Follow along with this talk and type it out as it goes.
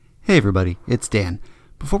Hey everybody, it's Dan.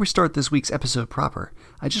 Before we start this week's episode proper,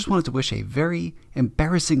 I just wanted to wish a very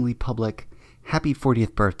embarrassingly public happy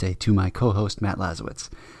 40th birthday to my co-host Matt Lazowitz.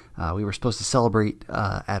 We were supposed to celebrate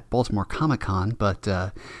at Baltimore Comic-Con, but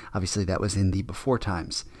obviously that was in the before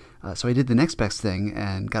times. So I did the next best thing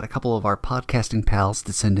and got a couple of our podcasting pals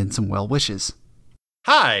to send in some well wishes.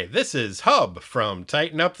 Hi, this is Hub from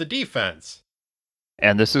Tighten Up the Defense.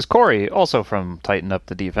 And this is Corey, also from Tighten Up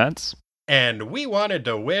the Defense. And we wanted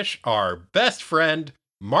to wish our best friend,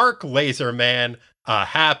 Mark Laserman, a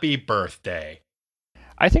happy birthday.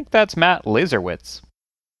 I think that's Matt Laserwitz.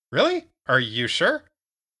 Really? Are you sure?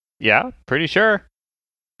 Yeah, pretty sure.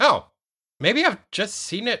 Oh, maybe I've just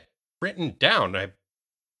seen it written down. I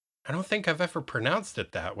don't think I've ever pronounced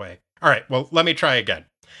it that way. All right, well, let me try again.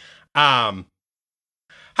 Hi,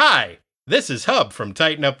 this is Hub from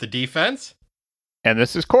Tighten Up the Defense. And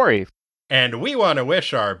this is Corey. And we want to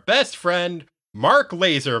wish our best friend, Mark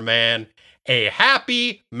Laserman, a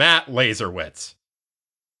happy Matt Laserwitz.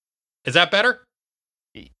 Is that better?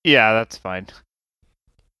 Yeah, that's fine.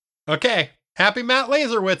 Okay. Happy Matt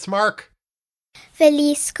Laserwitz, Mark.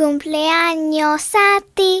 Feliz cumpleaños a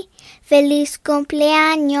ti. Feliz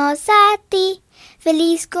cumpleaños a ti.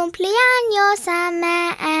 Feliz cumpleaños a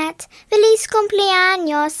Matt. Feliz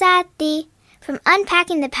cumpleaños a ti. From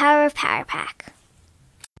Unpacking the Power of Power Pack.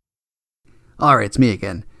 Alright, it's me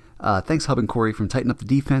again. Thanks Hub and Corey from Tighten Up the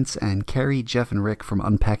Defense, and Carrie, Jeff, and Rick from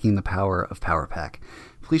Unpacking the Power of Power Pack.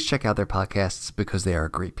 Please check out their podcasts because they are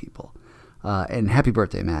great people. And happy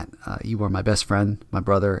birthday, Matt. You are my best friend, my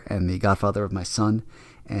brother, and the godfather of my son,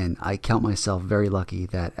 and I count myself very lucky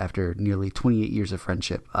that after nearly 28 years of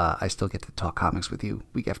friendship, I still get to talk comics with you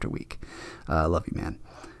week after week. I love you, man.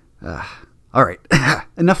 Alright,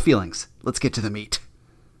 enough feelings. Let's get to the meat.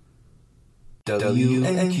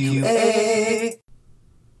 WMQA.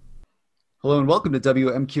 Hello and welcome to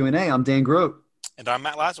WMQ&A. I'm Dan Grote. And I'm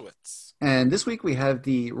Matt Lazowitz. And this week we have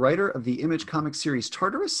the writer of the Image comic series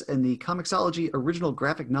Tartarus and the Comixology original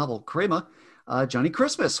graphic novel Crema, Johnny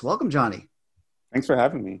Christmas. Welcome, Johnny. Thanks for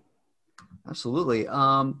having me. Absolutely.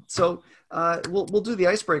 So we'll do the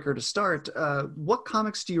icebreaker to start. What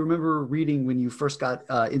comics do you remember reading when you first got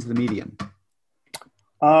into the medium?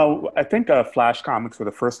 I think Flash comics were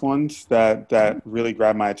the first ones that really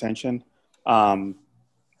grabbed my attention.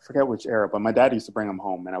 Forget which era, but my dad used to bring them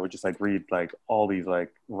home, and I would just read all these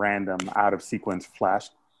random out of sequence Flash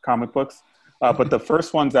comic books. But the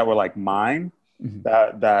first ones that were mine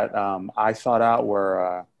that I sought out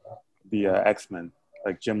were the X-Men,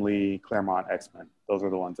 Jim Lee, Claremont X-Men. Those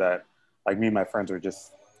were the ones that me and my friends were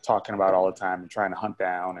just talking about all the time and trying to hunt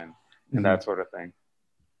down and that sort of thing.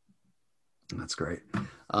 That's great.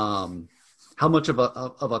 How much of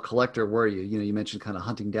a collector were you? You mentioned kind of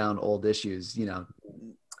hunting down old issues.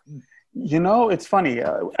 It's funny.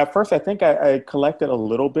 At first, I think I collected a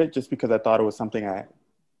little bit just because I thought it was something I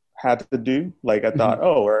had to do. I thought,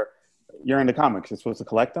 or you're into comics, you're supposed to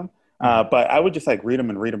collect them. But I would just read them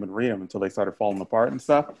and read them and read them until they started falling apart and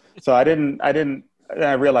stuff. So I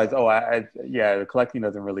realized, the collecting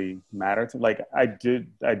doesn't really matter to me. I do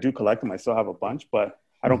collect them. I still have a bunch, but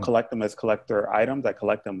I don't collect them as collector items. I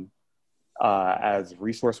collect them as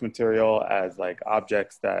resource material, as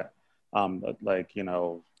objects that,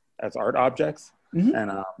 as art objects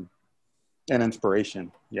and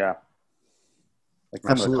inspiration. Yeah.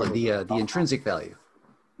 Absolutely. The intrinsic value.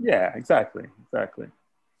 Yeah, exactly. I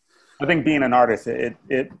think being an artist, it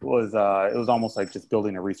was almost like just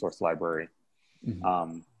building a resource library,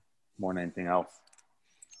 more than anything else.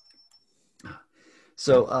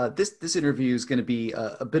 So this interview is going to be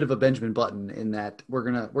a bit of a Benjamin Button in that we're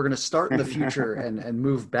gonna start in the future and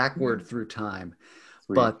move backward through time.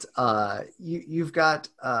 Sweet. But you've got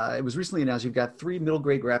it was recently announced you've got 3 middle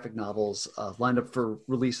grade graphic novels lined up for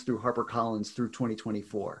release through HarperCollins through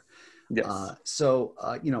 2024. Yes.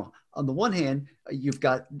 On the one hand, you've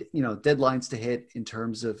got deadlines to hit in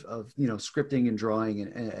terms of scripting and drawing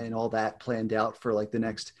and all that planned out for the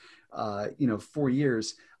next 4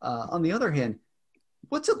 years. On the other hand,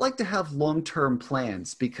 what's it like to have long-term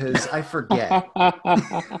plans? Because I forget.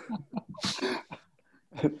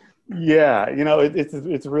 Yeah,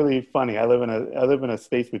 it's really funny. I live in a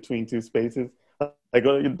space between two spaces,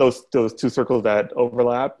 those two circles that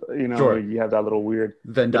overlap. Sure. You have that little weird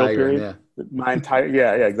Venn diagram. Yeah. My entire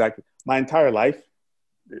exactly. My entire life,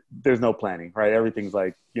 there's no planning, right? Everything's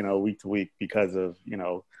week to week because of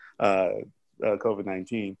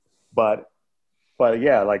COVID-19. But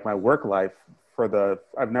yeah, my work life.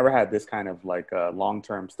 I've never had this kind of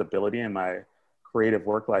long-term stability in my creative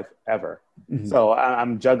work life ever. So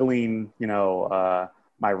I'm juggling,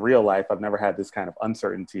 my real life, I've never had this kind of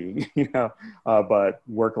uncertainty, but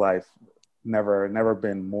work life never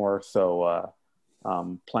been more so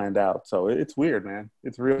planned out. So it's weird, man.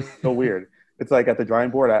 It's real weird. It's like at the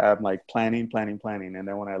drawing board, I'm like planning. And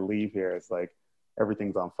then when I leave here, it's like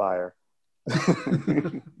everything's on fire.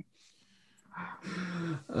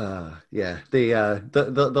 Yeah,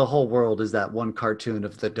 the whole world is that one cartoon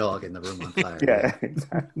of the dog in the room on fire. Yeah,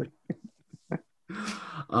 exactly.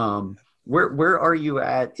 Where are you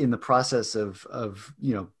at in the process of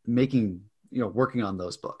making, working on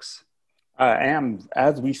those books? I am,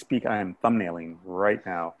 as we speak, I am thumbnailing right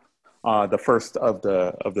now, the first of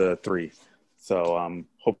the three. So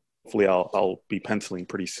hopefully I'll be penciling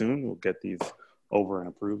pretty soon. We'll get these over and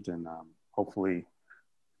approved, and hopefully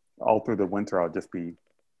all through the winter I'll just be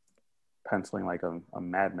penciling like a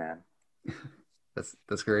madman.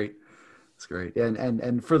 That's great. That's great.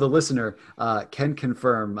 And for the listener, can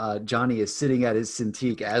confirm Johnny is sitting at his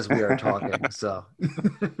Cintiq as we are talking. So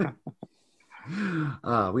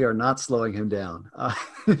we are not slowing him down.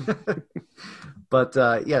 But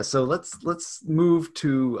so let's move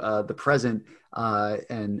to the present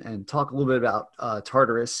and talk a little bit about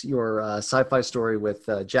Tartarus, your sci-fi story with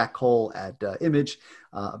Jack Cole at Image,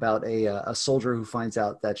 about a soldier who finds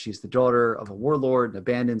out that she's the daughter of a warlord and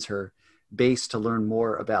abandons her base to learn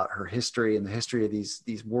more about her history and the history of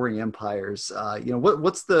these warring empires.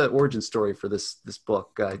 What's the origin story for this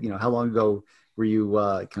book? How long ago were you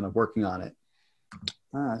kind of working on it?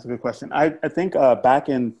 That's a good question. I think back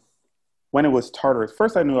in when it was Tartarus,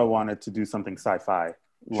 first I knew I wanted to do something sci-fi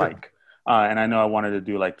like, and I know I wanted to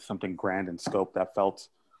do like something grand in scope that felt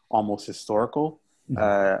almost historical. Mm-hmm.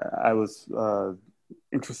 I was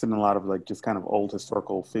interested in a lot of like just kind of old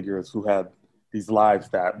historical figures who had these lives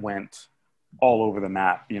that went all over the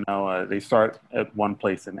map. They start at one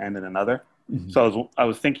place and end in another. Mm-hmm. So I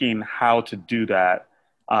was thinking how to do that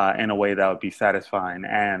in a way that would be satisfying.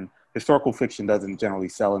 And historical fiction doesn't generally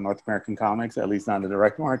sell in North American comics, at least not in the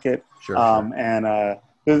direct market. Sure. And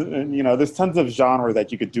there's tons of genre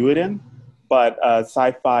that you could do it in, but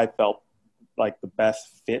sci-fi felt like the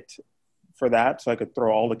best fit for that. So I could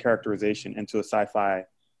throw all the characterization into a sci-fi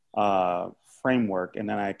framework, and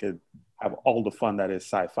then I could have all the fun that is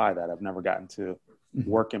sci-fi that I've never gotten to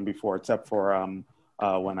work in before, except for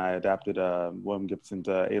when I adapted William Gibson's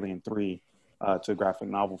Alien 3 to graphic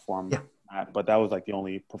novel form. Yeah. But that was like the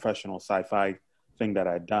only professional sci-fi thing that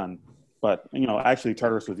I'd done. But actually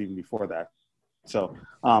Tartarus was even before that. So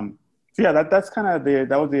that's kind of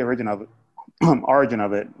that was the origin of it. Origin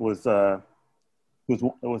of it was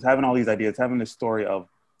having all these ideas, having this story of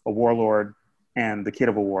a warlord and the kid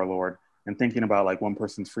of a warlord, and thinking about like one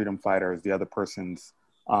person's freedom fighter is the other person's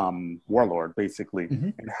warlord, basically,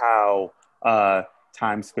 mm-hmm. and how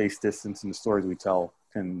time, space, distance, and the stories we tell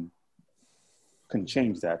can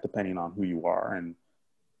change that depending on who you are and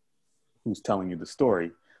who's telling you the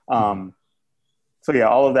story. All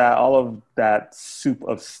of that soup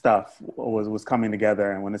of stuff was coming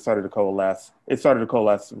together, and when it started to coalesce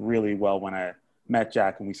really well when I met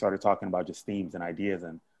Jack and we started talking about just themes and ideas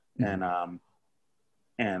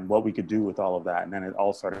and what we could do with all of that, and then it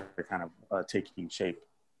all started kind of taking shape.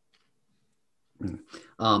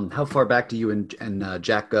 How far back do you and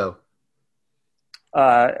Jack go?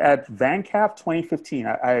 At VanCaf 2015,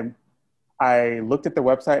 I looked at their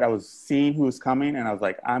website. I was seeing who was coming, and I was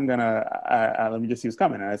like, I'm gonna let me just see who's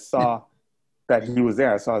coming. And I saw that he was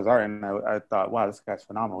there. I saw his art, and I thought, wow, this guy's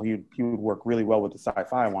phenomenal. He would work really well with the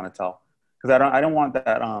sci-fi I want to tell, because I don't want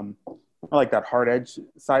that like that hard edge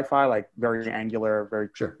sci-fi, like very angular, very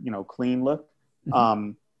clean look.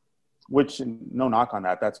 Mm-hmm. Which, no knock on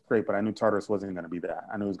that, that's great. But I knew Tartarus wasn't going to be that.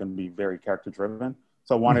 I knew it was going to be very character driven.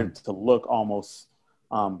 So I wanted to look almost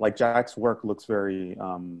like Jack's work looks very,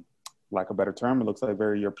 lack of a better term, it looks like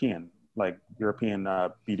very European, like European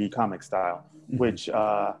BD comic style, which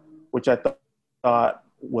I thought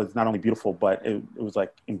was not only beautiful, but it was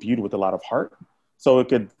like imbued with a lot of heart. So it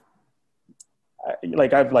could,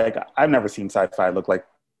 I've never seen sci-fi look like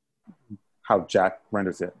how Jack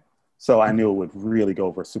renders it. So I knew it would really go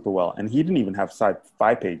over super well. And he didn't even have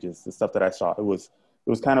sci-fi pages, the stuff that I saw. It was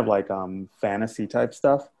kind of like fantasy type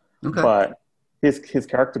stuff. Okay. But his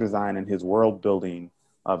character design and his world building,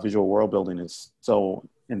 visual world building is so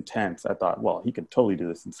intense. I thought, well, he could totally do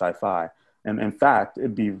this in sci-fi. And in fact,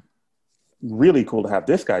 it'd be really cool to have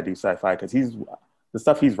this guy do sci-fi, because the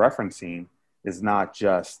stuff he's referencing is not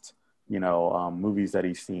just, movies that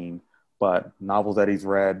he's seen, but novels that he's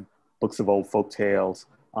read, books of old folk tales,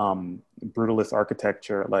 brutalist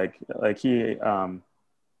architecture. Like he,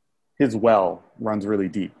 his well runs really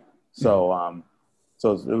deep. So,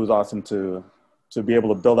 so it was awesome to be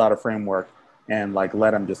able to build out a framework and like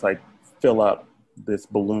let him just like fill up this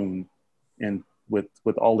balloon and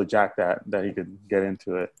with all the jack that he could get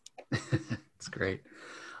into it. It's great.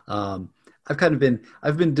 I've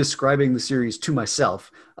been describing the series to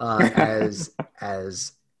myself as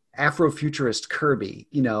Afrofuturist Kirby.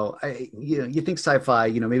 You think sci-fi,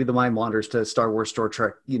 maybe the mind wanders to Star Wars, Star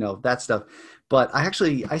Trek, that stuff. But I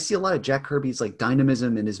see a lot of Jack Kirby's like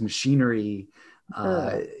dynamism and his machinery,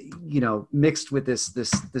 mixed with this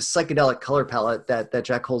psychedelic color palette that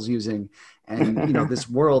Jack Cole's using. And, this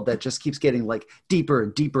world that just keeps getting like deeper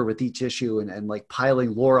and deeper with each issue and like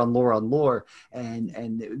piling lore on lore on lore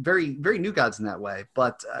and very, very New Gods in that way.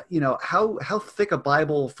 But, how thick a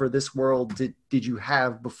Bible for this world did you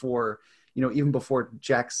have before, even before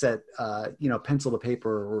Jack set, pencil to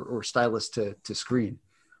paper or stylus to screen?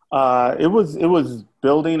 It was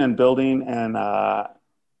building and building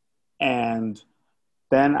and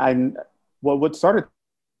then what started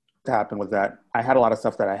to happen was that I had a lot of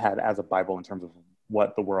stuff that I had as a Bible in terms of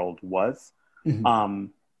what the world was. Mm-hmm.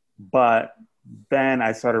 But then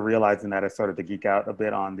I started realizing that I started to geek out a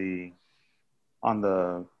bit on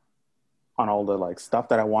all the like stuff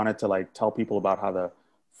that I wanted to like tell people about how the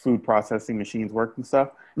food processing machines work and stuff.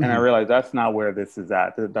 Mm-hmm. And I realized that's not where this is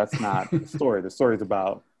at. That's not the story. The story is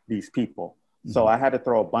about these people. Mm-hmm. So I had to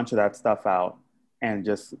throw a bunch of that stuff out and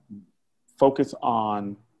just focus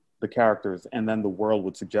on the characters, and then the world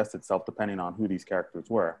would suggest itself depending on who these characters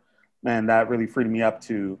were. And that really freed me up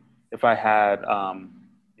to, if I had, a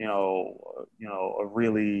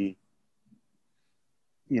really,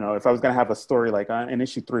 if I was going to have a story, like in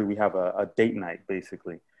issue 3, we have a date night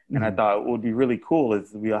basically. Mm-hmm. And I thought what would be really cool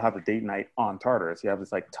is we'll have a date night on Tartarus. You have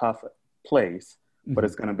this like tough place, mm-hmm. but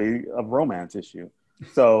it's going to be a romance issue.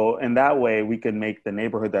 So in that way, we could make the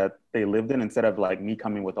neighborhood that they lived in, instead of like me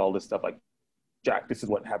coming with all this stuff like, Jack, this is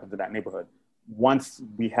what happens in that neighborhood. Once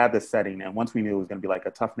we had this setting and once we knew it was going to be like a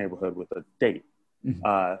tough neighborhood with a date,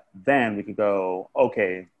 mm-hmm. Then we could go,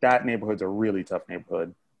 okay, that neighborhood's a really tough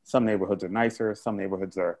neighborhood. Some neighborhoods are nicer. Some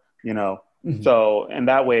neighborhoods are, mm-hmm. So in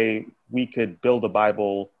that way we could build a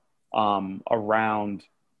Bible around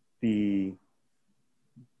the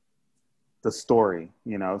story,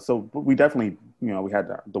 So we definitely, we had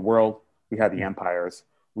the world, we had the empires,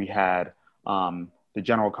 we had the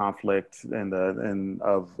general conflict between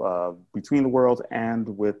the worlds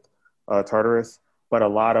and with Tartarus, but a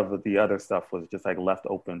lot of the other stuff was just like left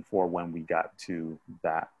open for when we got to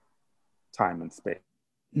that time and space.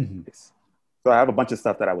 Mm-hmm. So I have a bunch of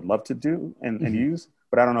stuff that I would love to do and mm-hmm. use,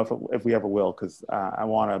 but I don't know if we ever will, because I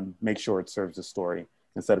want to make sure it serves the story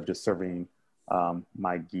instead of just serving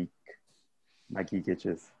my geek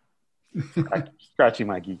itches. Scratching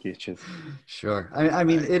my geek itches. Sure. I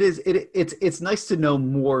mean, it's nice to know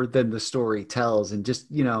more than the story tells, and just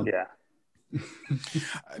Yeah.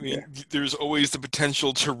 I mean, there's always the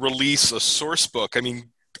potential to release a source book. I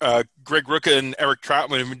mean, Greg Rucka and Eric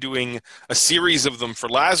Troutman have been doing a series of them for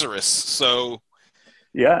Lazarus. So,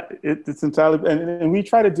 yeah, it's entirely, and we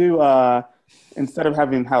try to do instead of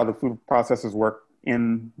having how the food processors work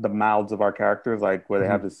in the mouths of our characters, like where they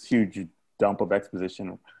have this huge dump of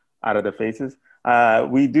exposition out of their faces.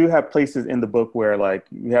 We do have places in the book where like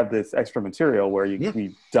we have this extra material where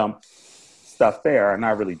we dump stuff there,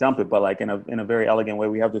 not really dump it, but like in a very elegant way.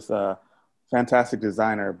 We have this fantastic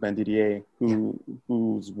designer, Ben Didier,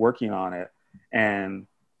 who's working on it. And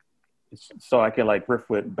so I can like riff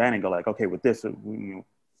with Ben and go like, okay, with this, it'd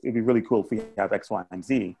be really cool if we have X, Y, and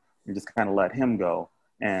Z, and just kind of let him go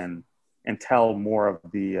and tell more of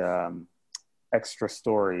the extra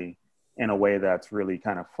story in a way that's really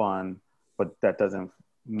kind of fun, but that doesn't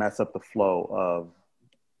mess up the flow of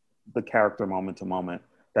the character moment to moment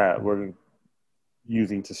that we're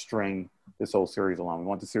using to string this whole series along. We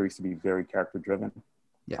want the series to be very character driven,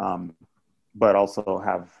 but also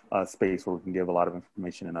have a space where we can give a lot of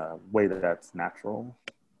information in a way that's natural.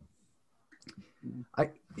 I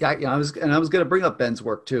was going to bring up Ben's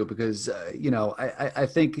work too, because I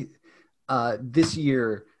think this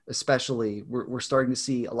year especially we're starting to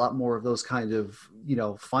see a lot more of those kind of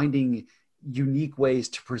finding unique ways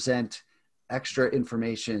to present extra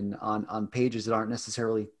information on pages that aren't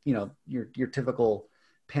necessarily your typical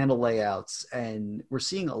panel layouts, and we're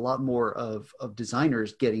seeing a lot more of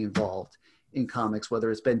designers getting involved in comics,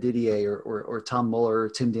 whether it's Ben Didier or Tom Muller,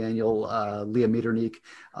 Tim Daniel, Leah Metternich.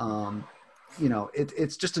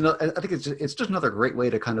 It's just another. I think it's just another great way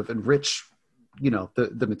to kind of enrich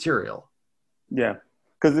the material. Yeah,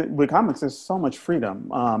 because with comics, there's so much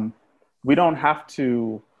freedom. We don't have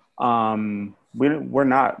to. We're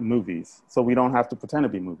not movies, so we don't have to pretend to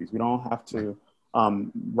be movies. We don't have to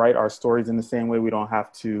write our stories in the same way. We don't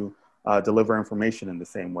have to deliver information in the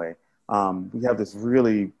same way. we have this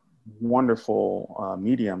really wonderful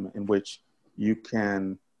medium in which you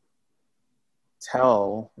can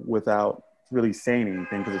tell without really saying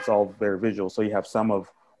anything because it's all very visual. So you have some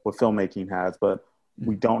of what filmmaking has, but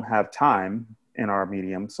we don't have time in our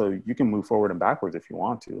medium, so you can move forward and backwards if you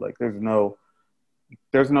want to. Like there's no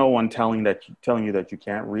one telling you that you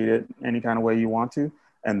can't read it any kind of way you want to,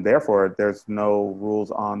 and therefore there's no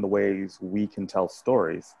rules on the ways we can tell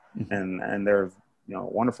stories. And there's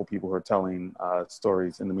wonderful people who are telling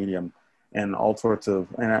stories in the medium in all sorts of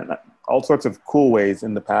cool ways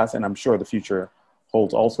in the past, and I'm sure the future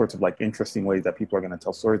holds all sorts of like interesting ways that people are going to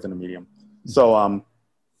tell stories in the medium. So I'm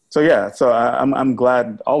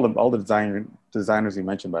glad all the designers you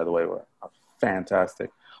mentioned, by the way, were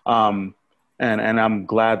fantastic. And I'm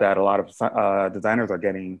glad that a lot of designers are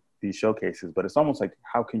getting these showcases, but it's almost like,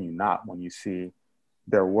 how can you not when you see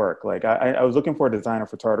their work? Like I was looking for a designer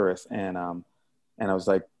for Tartarus, and I was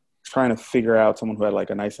like trying to figure out someone who had like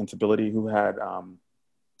a nice sensibility, who had, I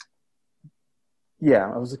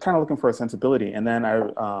was kind of looking for a sensibility. And then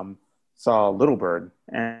I saw Little Bird,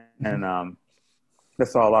 and I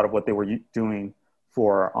saw a lot of what they were doing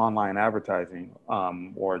for online advertising,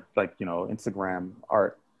 or like, Instagram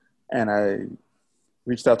art. And I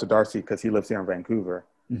reached out to Darcy because he lives here in Vancouver,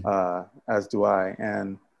 as do I.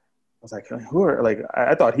 And I was like, who are, like,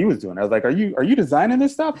 I thought he was doing it. I was like, are you designing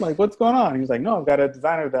this stuff? Like, what's going on? He was like, no, I've got a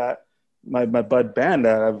designer that my bud Ben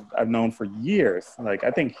that I've known for years. Like,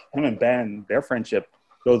 I think him and Ben, their friendship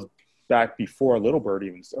goes back before Little Bird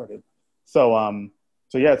even started. So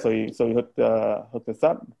he hooked us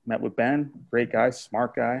up, met with Ben, great guy,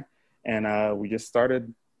 smart guy. And we just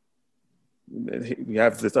started. We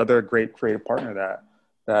have this other great creative partner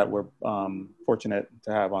that we're fortunate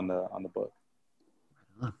to have on the book.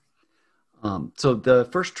 So the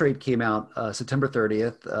first trade came out September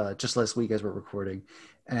 30th, just last week as we're recording,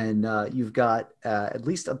 and you've got at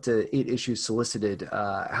least up to 8 issues solicited.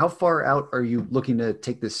 How far out are you looking to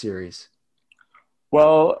take this series?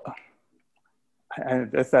 Well,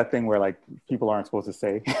 it's that thing where like people aren't supposed to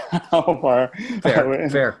say how far.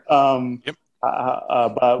 Fair. Yep.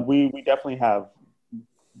 But we definitely have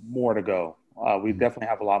more to go. We definitely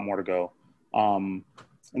have a lot more to go.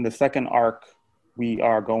 In the second arc, we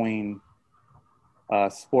are going.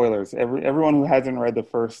 Spoilers. Everyone who hasn't read the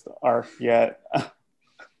first arc yet,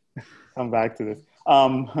 come back to this.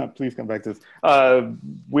 Please come back to this.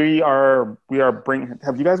 We are bringing.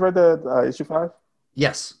 Have you guys read the issue 5?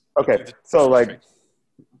 Yes. Okay. So like,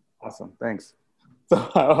 awesome. Thanks. So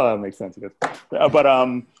that makes sense. But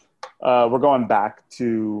we're going back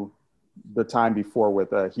to the time before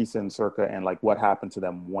with Hisa and Circa and like what happened to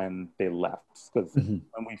them when they left. Because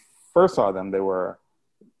when we first saw them, they were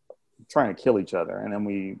trying to kill each other, and then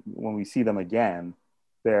when we see them again,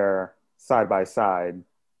 they're side by side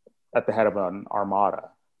at the head of an armada.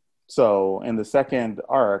 So in the second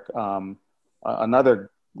arc,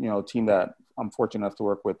 another team that I'm fortunate enough to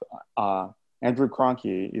work with, Andrew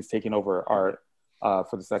Cronky is taking over art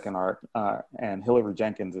for the second arc, and Hillary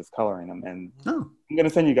Jenkins is coloring them. And I'm going to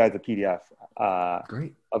send you guys a PDF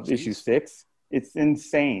Great. of issue 6. It's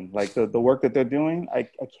insane. Like the work that they're doing, I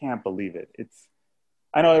can't believe it.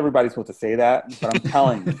 I know everybody's supposed to say that, but I'm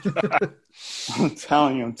telling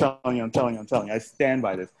you. I'm telling you. I stand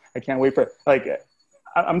by this. I can't wait for it. Like,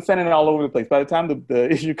 I'm sending it all over the place. By the time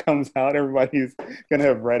the issue comes out, everybody's gonna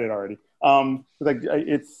have read it already.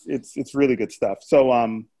 It's really good stuff. So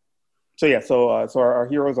our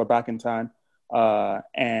heroes are back in time,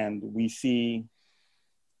 and we see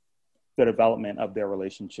the development of their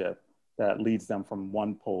relationship that leads them from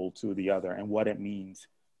one pole to the other, and what it means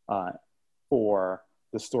for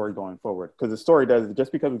the story going forward. Because the story does,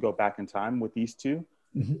 just because we go back in time with these two,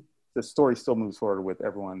 the story still moves forward with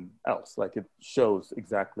everyone else. Like it shows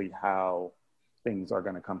exactly how things are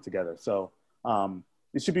going to come together. So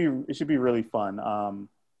it should be really fun.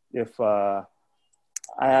 If I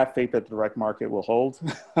have faith that the direct market will hold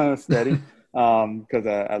steady, because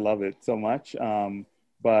I love it so much. And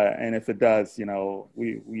if it does,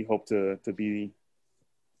 we hope to be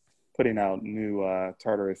putting out new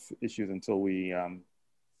Tartarus issues until we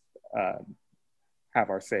have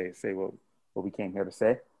our say what we came here to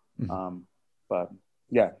say. But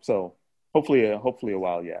yeah, so hopefully a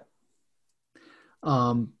while yet.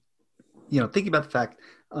 Thinking about the fact,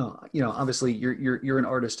 obviously you're an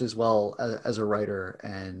artist as well as a writer,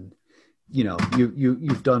 and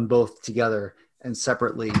you've done both together and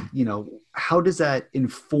separately. How does that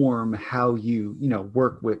inform how you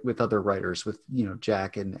work with other writers, with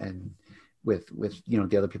Jack and with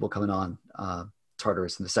the other people coming on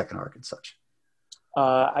Tartarus in the second arc and such?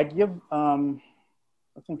 I give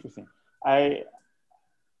that's interesting.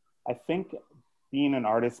 I think being an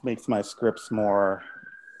artist makes my scripts more.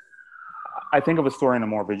 I think of a story in a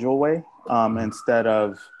more visual way, instead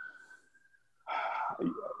of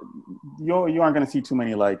you aren't going to see too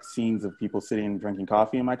many like scenes of people sitting and drinking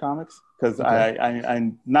coffee in my comics because Okay.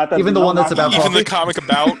 I not that Even the one that's about Even coffee? the comic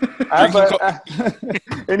about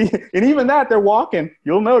and even that they're walking.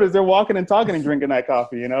 You'll notice they're walking and talking and drinking that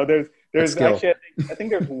coffee. You know, there's skill. actually I think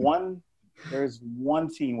there's one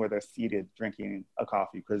scene where they're seated drinking a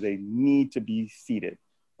coffee because they need to be seated.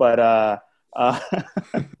 But that's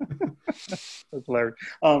hilarious.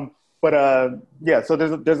 Yeah, so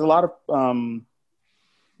there's a lot of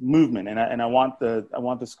movement, and I want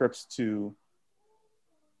the scripts to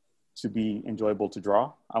be enjoyable to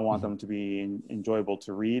draw. I want them to be enjoyable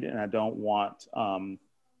to read, and I don't want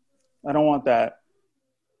that.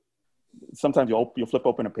 Sometimes you'll flip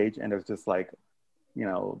open a page and there's just like,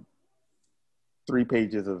 3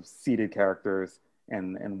 pages of seated characters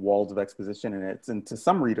and walls of exposition, and to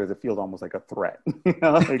some readers it feels almost like a threat.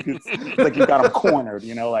 Like it's like you got them cornered.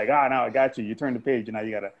 Now I got you. You turn the page and now you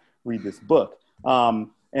got to read this book.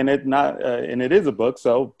 And it is a book,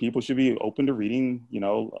 so people should be open to reading,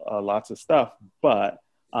 lots of stuff. But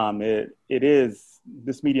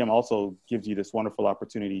this medium also gives you this wonderful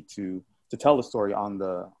opportunity to tell the story on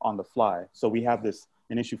the fly. So we have this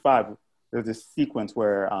in issue 5. There's this sequence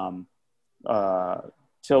where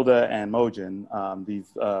Tilda and Mojin, these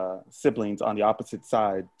siblings on the opposite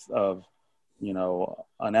sides of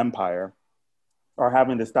an empire, are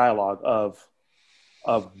having this dialogue of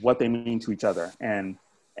what they mean to each other and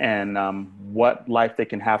what life they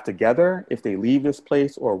can have together if they leave this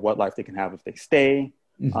place, or what life they can have if they stay.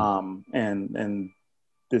 And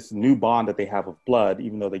this new bond that they have of blood,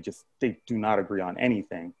 even though they do not agree on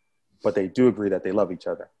anything, but they do agree that they love each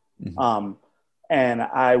other. And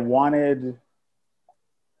I wanted,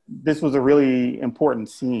 this was a really important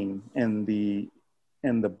scene in the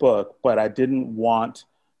book, but I didn't want,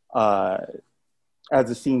 as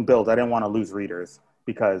the scene builds, I didn't want to lose readers,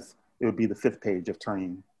 because it would be the 5th page of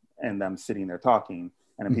turning and them sitting there talking,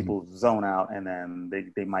 and then people zone out, and then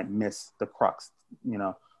they might miss the crux,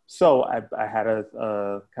 So I had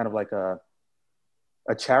a kind of like a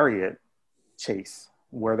chariot chase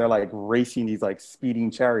where they're like racing these like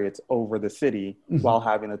speeding chariots over the city while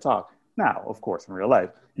having a talk. Now, of course, in real life,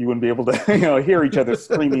 you wouldn't be able to hear each other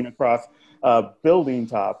screaming across building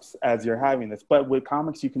tops as you're having this. But with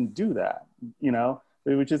comics, you can do that,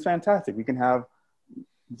 which is fantastic. We can have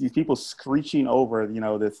these people screeching over,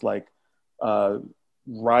 this like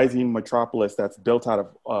rising metropolis that's built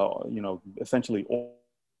out of, essentially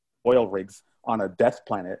oil rigs on a death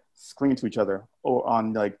planet, screaming to each other, or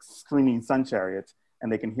on like screaming sun chariots,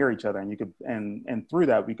 and they can hear each other. And you could, and through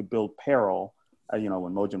that, we could build peril. When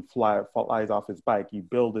Mojin flies off his bike, you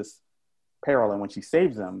build this peril, and when she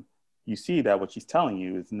saves him, you see that what she's telling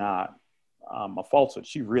you is not a falsehood.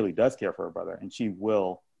 She really does care for her brother, and she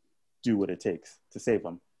will do what it takes to save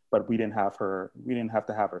him. But we didn't have to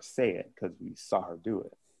have her say it, because we saw her do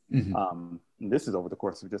it. And this is over the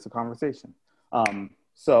course of just a conversation. What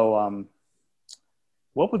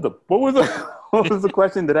was the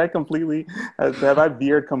question? Did I completely have I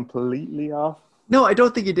veered completely off? No, I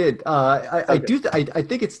don't think you did. I Okay. I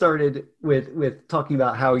think it started with talking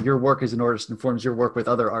about how your work as an artist informs your work with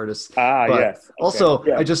other artists. Yes. Okay. Also,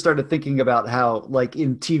 Yeah. I just started thinking about how, like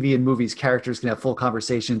in TV and movies, characters can have full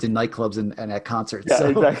conversations in nightclubs and at concerts. Yeah, So.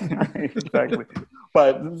 exactly. Right, exactly.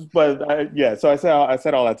 So I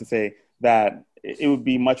said all that to say that it would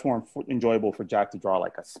be much more enjoyable for Jack to draw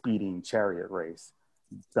like a speeding chariot race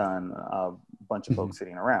than a bunch of folks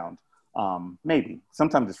sitting around. Maybe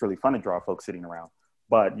sometimes it's really fun to draw folks sitting around,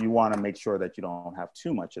 but you want to make sure that you don't have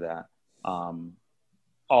too much of that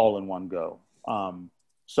all in one go.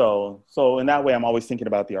 So in that way, I'm always thinking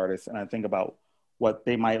about the artist, and I think about what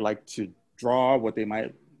they might like to draw, what they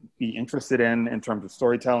might be interested in terms of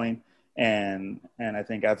storytelling. And I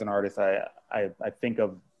think as an artist, I think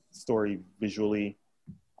of story visually.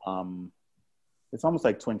 It's almost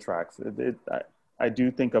like twin tracks. I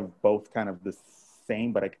do think of both kind of the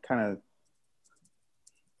same, but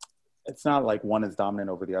it's not like one is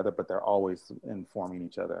dominant over the other, but they're always informing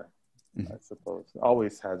each other, I suppose. It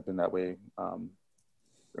always has been that way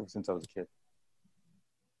ever since I was a kid.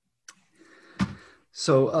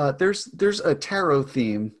 So there's a tarot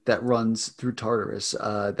theme that runs through Tartarus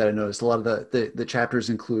that I noticed. A lot of the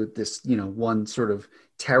chapters include this, one sort of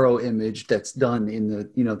tarot image that's done in the,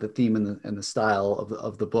 the theme and the style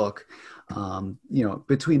of the book.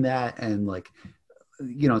 Between that and like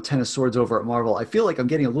Ten of Swords over at Marvel, I feel like I'm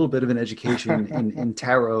getting a little bit of an education in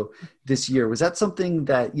tarot this year. Was that something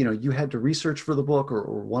that, you had to research for the book or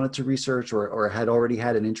wanted to research or had already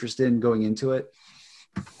had an interest in going into it?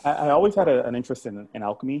 I always had an interest in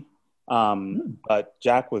alchemy. But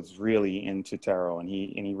Jack was really into tarot and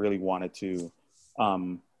he really wanted to,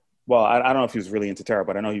 well, I don't know if he was really into tarot,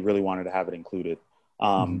 but I know he really wanted to have it included.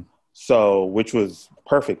 So, which was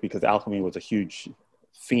perfect because alchemy was a huge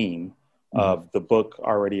theme of the book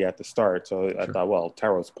already at the start. So I thought, well,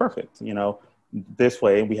 tarot is perfect. This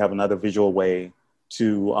way we have another visual way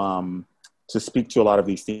to speak to a lot of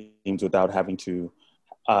these themes without having to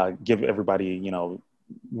give everybody,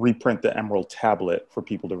 reprint the Emerald Tablet for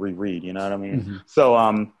people to reread. You know what I mean?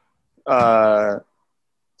 So,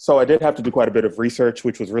 so I did have to do quite a bit of research,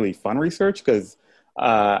 which was really fun research because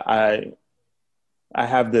I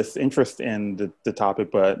have this interest in the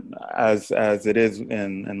topic, but as it is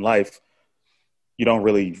in life, you don't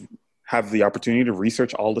really have the opportunity to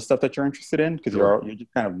research all the stuff that you're interested in because you're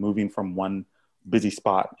just kind of moving from one busy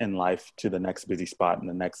spot in life to the next busy spot in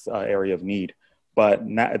the next area of need. But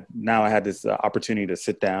now I had this opportunity to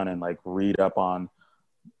sit down and like read up on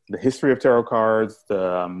the history of tarot cards,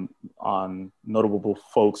 on notable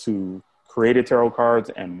folks who created tarot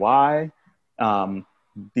cards and why,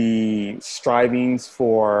 the strivings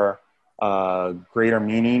for greater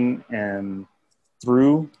meaning and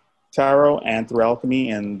through tarot and through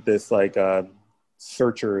alchemy and this like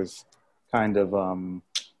searcher's kind of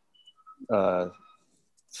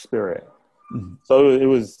spirit. So it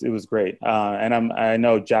was great, and I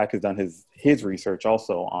know Jack has done his research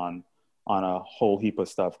also on a whole heap of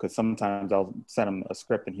stuff because sometimes I'll send him a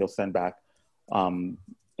script and he'll send back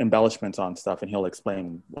embellishments on stuff and he'll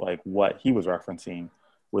explain like what he was referencing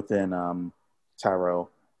within tarot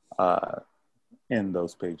in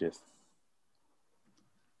those pages.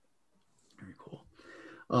 Very cool.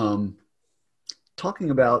 Talking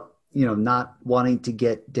about not wanting to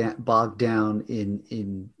get bogged down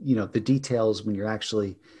in the details when you're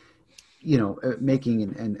actually making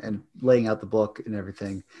and laying out the book and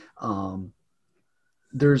everything.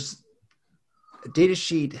 There's a data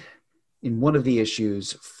sheet in one of the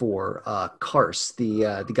issues for Karst,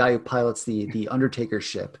 the guy who pilots the Undertaker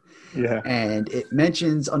ship. Yeah. And it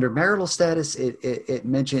mentions under marital status,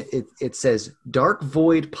 it says dark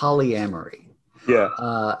void polyamory. Yeah.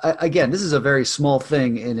 Again, this is a very small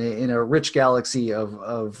thing in a rich galaxy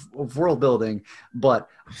of world building, but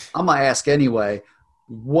I'm gonna ask anyway.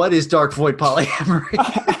 What is dark void polyamory?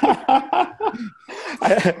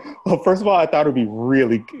 Well, first of all, I thought it would be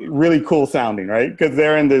really, really cool sounding, right? Because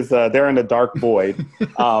they're in the dark void,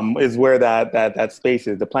 is where that space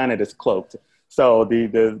is. The planet is cloaked, so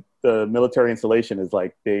the military installation is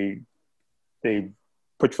like they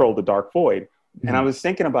patrol the dark void. And I was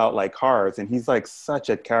thinking about like Cars, and he's like such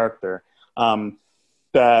a character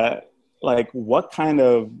that like what kind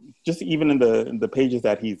of, just even in the pages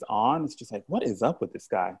that he's on, it's just like, what is up with this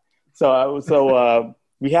guy? So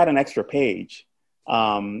we had an extra page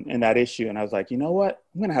in that issue, and I was like, you know what?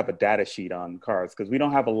 I'm gonna have a data sheet on Cars because we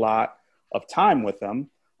don't have a lot of time with them.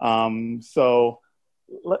 So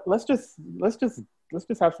let's just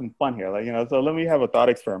have some fun here, like So let me have a thought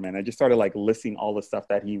experiment. I just started like listing all the stuff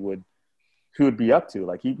that he would be up to.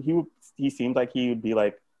 Like he seemed like he would be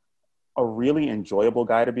like a really enjoyable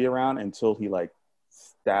guy to be around until he like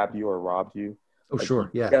stabbed you or robbed you. Oh, like,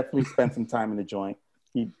 sure. Yeah. Definitely spent some time in the joint.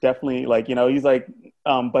 He definitely like, he's like,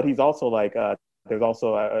 but he's also like, there's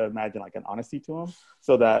also, I imagine like an honesty to him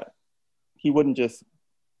so that he wouldn't just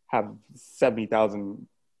have 70,000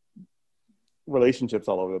 relationships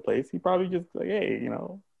all over the place. He probably just like, hey,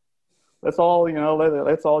 let's all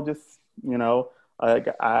just,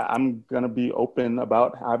 I'm gonna be open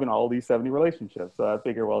about having all these 70 relationships. So I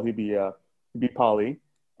figure, well, he'd be poly,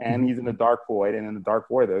 and he's in the dark void, and in the dark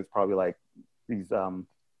void, there's probably like these. I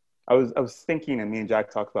was thinking, and me and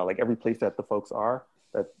Jack talked about like every place that the folks are,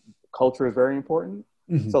 that culture is very important.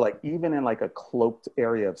 So like even in like a cloaked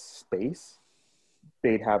area of space,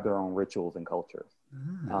 they'd have their own rituals and cultures,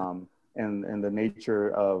 and the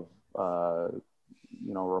nature of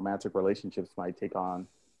romantic relationships might take on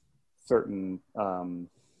certain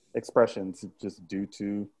expressions just due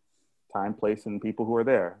to time, place, and people who are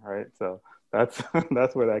there, right? So that's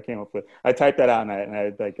where that came up with. I typed that out and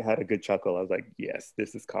I like had a good chuckle. I was like, yes,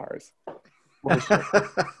 this is Cars.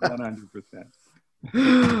 100%.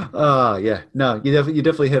 Yeah, no, you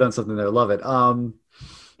definitely hit on something there. Love it.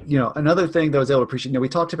 Another thing that I was able to appreciate. We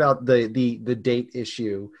talked about the date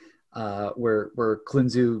issue where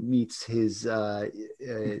Klinzu meets his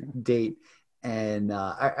date. And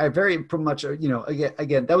I very pretty much,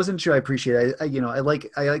 again, that was an issue I appreciate. I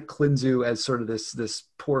like Klinzu as sort of this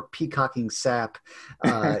poor peacocking sap,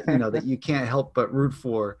 that you can't help but root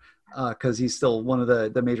for, because he's still one of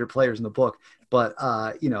the major players in the book. But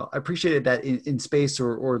I appreciated that in space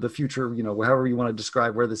or the future, however you want to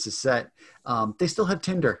describe where this is set, they still have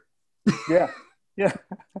Tinder. Yeah.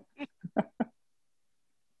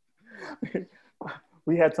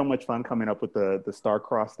 We had so much fun coming up with the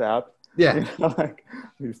star-crossed app. Yeah. Like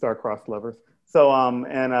these star-crossed lovers. So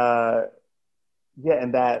and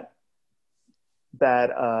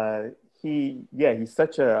he's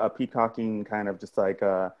such a peacocking kind of just like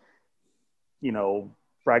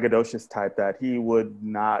braggadocious type that he would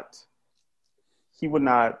not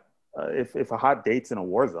if a hot date's in a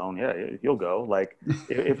war zone, he'll go. Like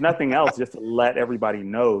if nothing else, just to let everybody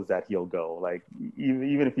know that he'll go. Like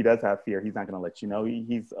even if he does have fear, he's not going to let you know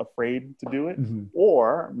he's afraid to do it,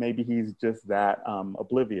 or maybe he's just that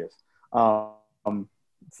oblivious.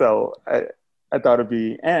 So I thought it'd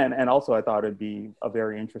be, and also I thought it'd be a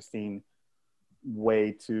very interesting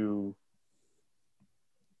way to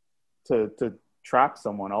trap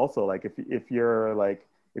someone. Also, like if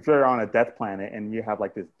you're on a death planet and you have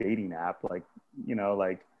like this dating app,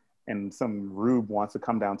 and some rube wants to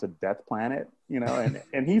come down to death planet,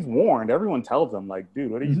 and he's warned, everyone tells him like, dude,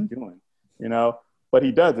 what are you doing? But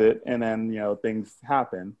he does it, and then, things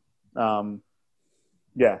happen. Tinder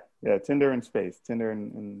in space, Tinder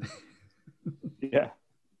and yeah.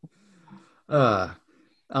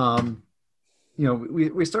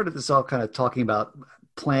 We started this all kind of talking about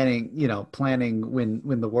planning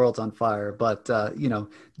when the world's on fire, but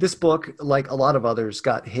this book, like a lot of others,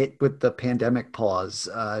 got hit with the pandemic pause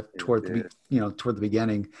toward the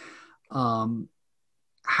beginning.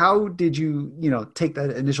 How did you take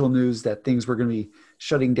that initial news that things were going to be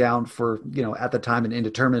shutting down for at the time an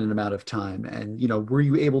indeterminate amount of time, and were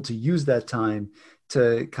you able to use that time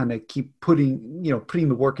to kind of keep putting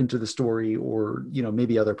the work into the story, or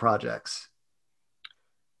maybe other projects?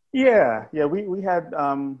 Yeah, we had,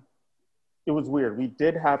 it was weird. We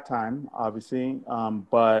did have time, obviously,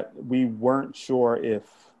 but we weren't sure if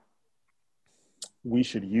we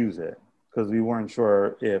should use it, because we weren't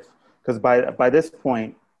sure because by this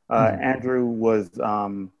point, Andrew was,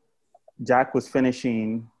 Jack was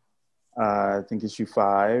finishing, I think issue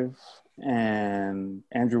 5, and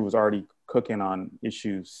Andrew was already cooking on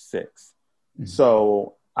issue 6.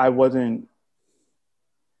 So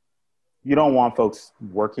you don't want folks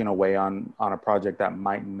working away on a project that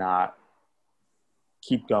might not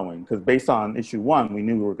keep going, because based on issue 1, we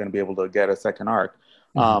knew we were going to be able to get a second arc.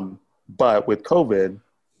 But with COVID,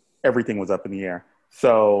 everything was up in the air.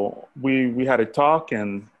 So we had a talk,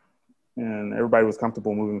 and everybody was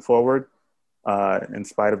comfortable moving forward in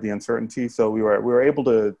spite of the uncertainty. So we were able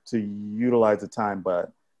to utilize the time,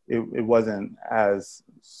 but it wasn't as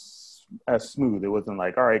smooth. It wasn't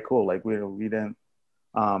like, all right, cool. Like we didn't,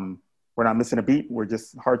 we're not missing a beat. We're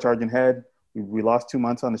just hard charging ahead. We lost 2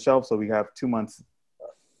 months on the shelf, so we have 2 months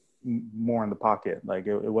more in the pocket. Like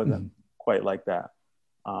it wasn't quite like that.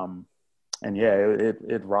 And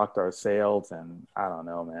it rocked our sales, and I don't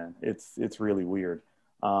know, man. It's really weird.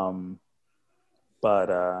 But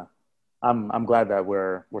I'm glad that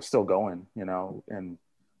we're still going, and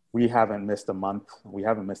we haven't missed a month. We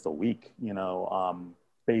haven't missed a week,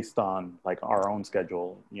 based on like our own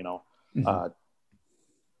schedule,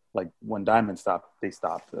 like when Diamond stopped, they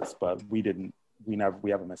stopped us, but we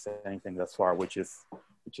haven't missed anything thus far, which is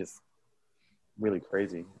really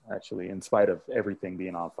crazy, actually, in spite of everything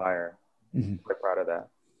being on fire. Quite proud of that.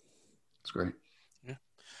 That's great. Yeah.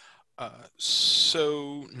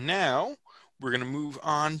 So now we're going to move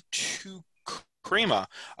on to Crema,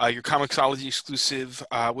 your Comixology exclusive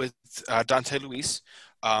with Dante Luis.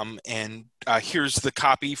 And here's the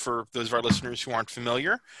copy for those of our listeners who aren't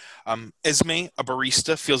familiar. Esme, a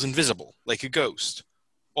barista, feels invisible, like a ghost.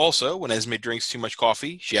 Also, when Esme drinks too much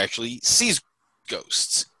coffee, she actually sees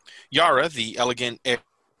ghosts. Yara, the elegant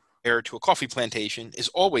heir to a coffee plantation, is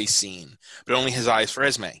always seen, but only has eyes for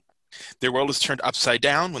Esme. Their world is turned upside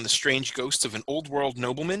down when the strange ghost of an old-world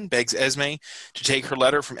nobleman begs Esme to take her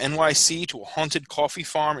letter from NYC to a haunted coffee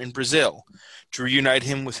farm in Brazil to reunite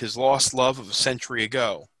him with his lost love of a century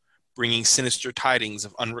ago, bringing sinister tidings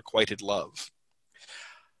of unrequited love.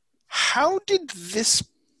 How did this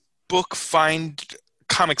book find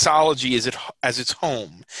Comixology as its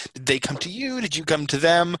home? Did they come to you? Did you come to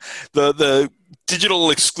them? The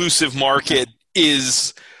digital exclusive market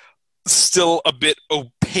is still a bit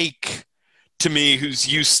opaque to me, who's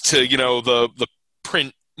used to the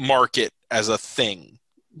print market as a thing.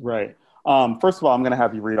 Right. First of all, I'm going to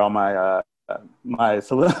have you read all my my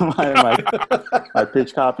my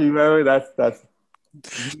pitch copy, Mary. That's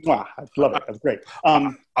mwah, I love it. That's great.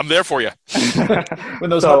 I'm there for you. When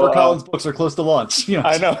those So, HarperCollins books are close to launch,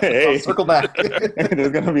 I know. Hey, circle back.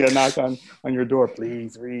 there's gonna be a knock on your door.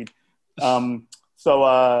 Please read.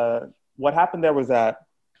 So what happened there was that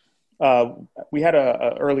we had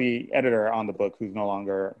a early editor on the book who's no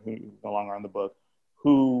longer on the book,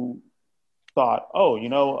 who thought, oh,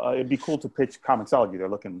 it'd be cool to pitch Comixology. They're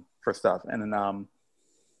looking for stuff, and then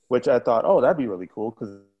which I thought, oh, that'd be really cool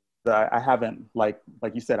because I haven't, like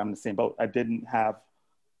you said, I'm in the same boat. I didn't have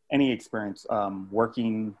any experience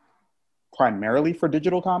working primarily for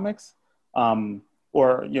digital comics, or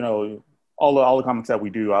all the comics that we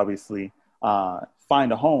do obviously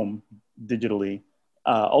find a home digitally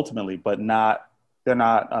ultimately, but they're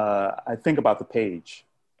not. I think about the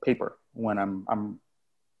paper when I'm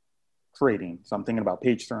creating. So I'm thinking about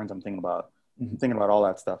page turns. I'm thinking about all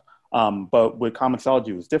that stuff. But with Comixology,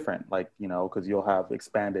 it was different, because you'll have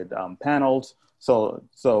expanded panels. So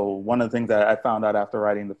one of the things that I found out after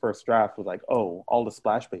writing the first draft was like, oh, all the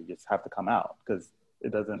splash pages have to come out because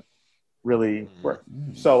it doesn't really work.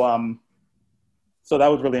 So that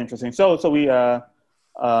was really interesting. So we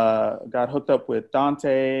got hooked up with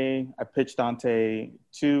Dante. I pitched Dante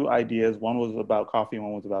 2 ideas. One was about coffee,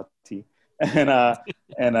 one was about tea. And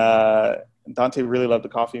Dante really loved the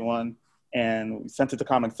coffee one. And we sent it to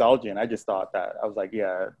Comixology, and I just thought that I was like,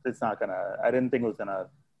 yeah, it's not gonna. I didn't think it was gonna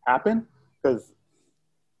happen because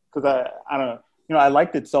I don't know. I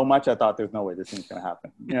liked it so much. I thought there's no way this thing's gonna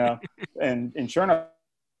happen. And sure enough,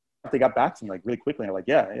 they got back to me like really quickly. And they're like,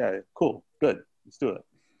 yeah, cool, good, let's do it.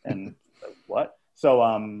 And what? So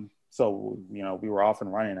we were off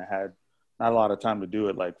and running. I had not a lot of time to do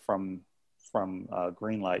it, like from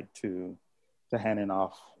green light to handing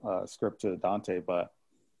off script to Dante, but.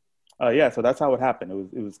 So that's how it happened.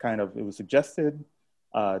 It was suggested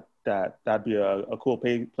that that'd be a cool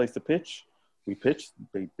place to pitch. We pitched,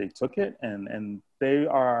 they took it, and they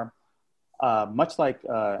are much like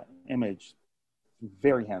Image,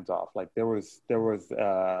 very hands off. Like there was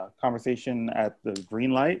conversation at the green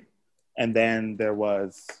light, and then there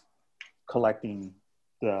was collecting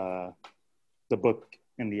the book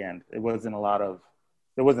in the end. There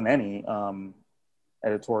wasn't any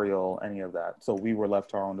editorial, any of that. So we were left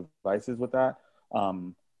to our own devices with that.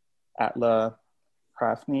 Atla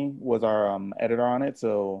Krafny was our editor on it.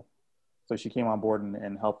 So she came on board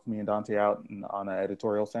and helped me and Dante out on an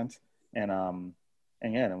editorial sense. And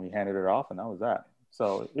we handed it off, and that was that.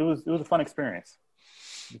 So it was a fun experience.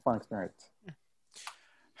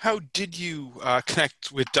 How did you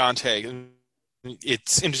connect with Dante?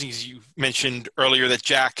 It's interesting, as you mentioned earlier, that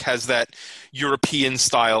Jack has that European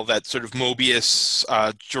style, that sort of Mobius,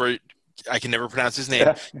 I can never pronounce his name,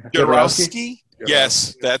 Jodorowsky?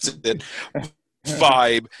 Yes, that's it,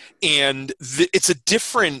 vibe. And it's a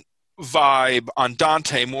different vibe on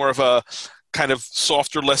Dante, more of a kind of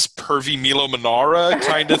softer, less pervy Milo Manara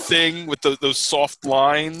kind of thing with those soft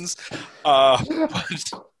lines.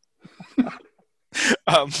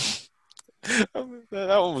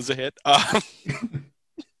 That one was a hit.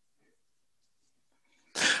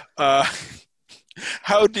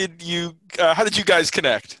 How did you guys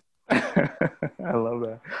connect? I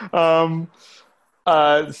love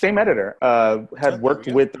that. Same editor. Had worked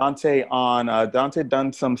with Dante on. Dante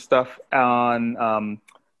done some stuff on.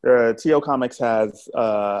 TO Comics has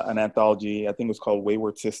an anthology. I think it was called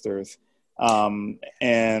Wayward Sisters, and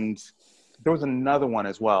there was another one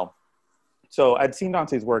as well. So I'd seen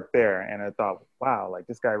Dante's work there, and I thought, wow, like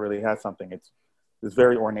this guy really has something. It's this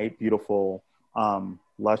very ornate, beautiful,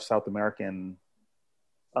 lush South American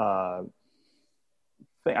thing.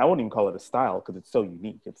 I wouldn't even call it a style because it's so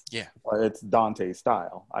unique. It's Dante's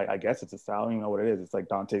style. I guess it's a style. I don't even know what it is. It's like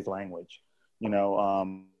Dante's language,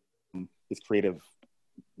 his creative,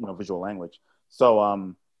 visual language.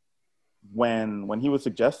 So when he was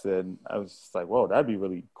suggested, I was just like, whoa, that'd be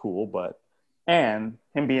really cool, and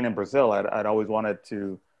him being in Brazil, I'd always wanted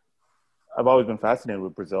to. I've always been fascinated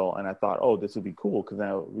with Brazil, and I thought, oh, this would be cool because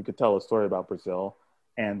now we could tell a story about Brazil,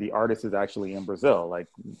 and the artist is actually in Brazil, like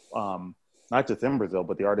not just in Brazil,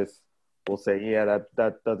 but the artist will say, yeah,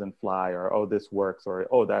 that doesn't fly, or oh, this works, or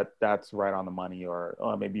oh, that's right on the money, or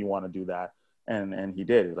oh, maybe you want to do that, and he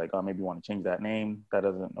did. He's like, oh, maybe you want to change that name, that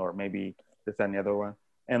doesn't, or maybe this, that, and the other one,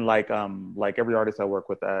 and like every artist I work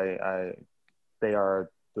with, they are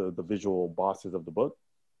the visual bosses of the book,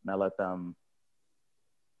 and I let them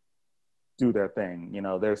do their thing.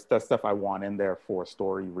 There's that stuff I want in there for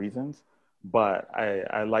story reasons, but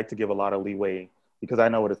I like to give a lot of leeway because I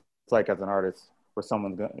know what it's like as an artist where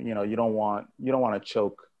someone's you don't want to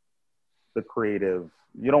choke the creative.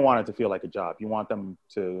 You don't want it to feel like a job. You want them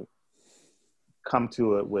to come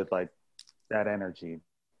to it with like that energy.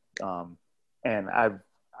 And I've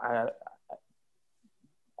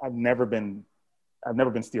never been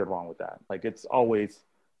steered wrong with that. Like it's always,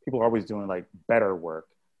 people are always doing like better work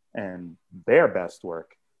and their best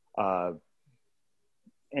work. And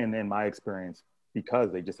in my experience,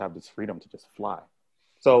 because they just have this freedom to just fly.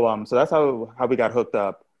 So that's how we got hooked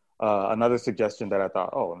up. Another suggestion that I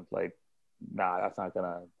thought, like, nah, that's not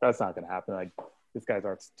gonna happen. Like this guy's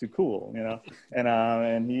art's too cool, you know?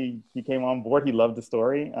 And he came on board. He loved the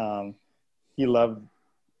story. He loved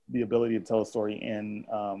the ability to tell a story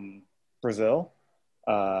in Brazil.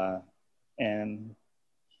 And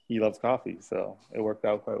he loves coffee, so it worked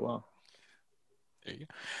out quite well. There you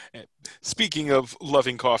go. Speaking of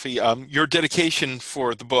loving coffee, your dedication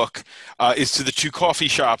for the book is to the 2 coffee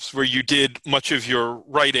shops where you did much of your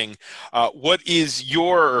writing. What is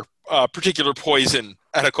your particular poison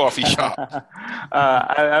at a coffee shop?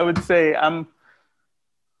 I would say I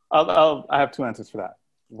have 2 answers for that.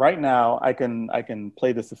 Right now, I can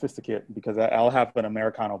play the sophisticate because I'll have an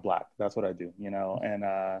Americano black. That's what I do, you know, and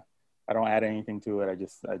I don't add anything to it. I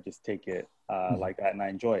just take it like that, and I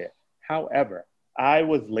enjoy it. However, I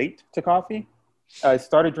was late to coffee. I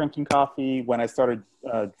started drinking coffee when I started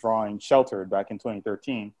drawing Sheltered back in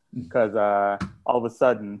 2013 because all of a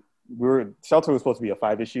sudden Sheltered was supposed to be a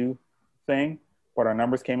 5-issue thing, but our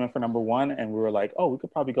numbers came in for number 1, and we were like, oh, we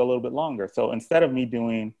could probably go a little bit longer. So instead of me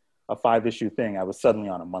doing a 5-issue thing, I was suddenly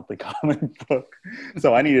on a monthly comic book.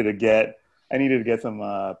 So I needed to get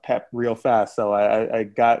some pep real fast. So I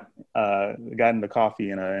got into coffee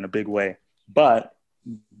in a big way. But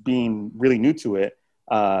being really new to it,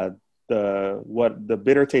 the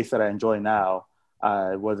bitter taste that I enjoy now,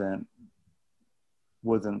 I wasn't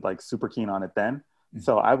like super keen on it then.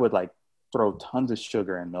 So I would like throw tons of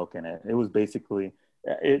sugar and milk in it. It was basically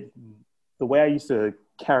the way I used to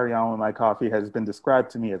carry on with my coffee has been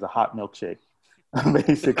described to me as a hot milkshake,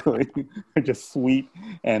 basically, just sweet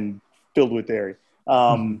and filled with dairy.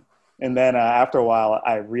 And then after a while,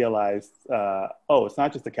 I realized, it's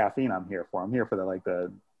not just the caffeine I'm here for. I'm here for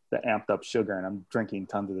the amped up sugar, and I'm drinking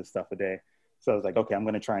tons of this stuff a day. So I was like, okay, I'm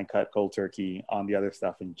going to try and cut cold turkey on the other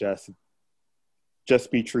stuff and just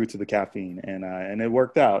be true to the caffeine. And it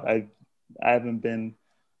worked out. I haven't been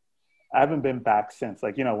back since,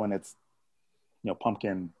 like, you know, when it's, you know,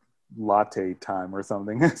 pumpkin latte time or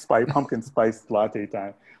something, pumpkin spice latte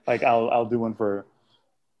time. Like I'll do one for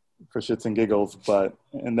shits and giggles, but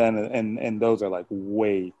and those are like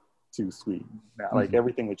way too sweet now. Like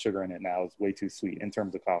everything with sugar in it now is way too sweet in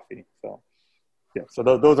terms of coffee. So yeah, so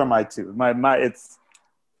those are my 2.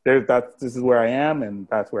 This is where I am, and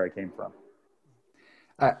that's where I came from.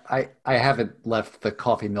 I haven't left the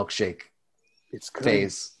coffee milkshake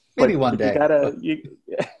phase. But Maybe one day. I didn't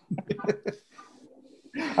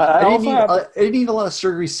eat a lot of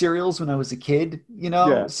sugary cereals when I was a kid, you know.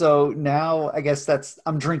 Yeah. So now I guess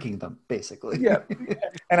I'm drinking them basically. Yeah,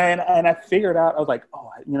 and I figured out, I was like,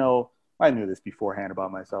 you know, I knew this beforehand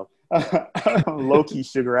about myself. I'm a low-key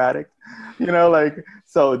sugar addict, you know, like,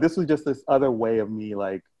 so this was just this other way of me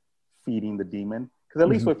like feeding the demon, because at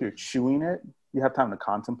least if you're chewing it, you have time to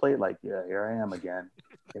contemplate. Like, yeah, here I am again,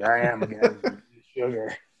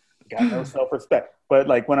 sugar. Got no self-respect. But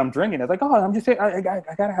like when I'm drinking, it's like, I'm just saying, I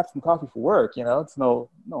gotta have some coffee for work, you know. It's no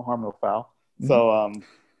harm, no foul. So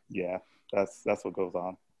yeah, that's what goes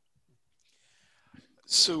on.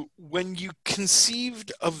 So when you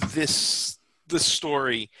conceived of the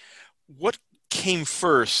story, what came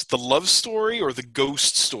first, the love story or the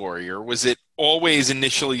ghost story? Or was it always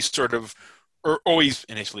initially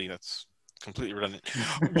that's completely redundant.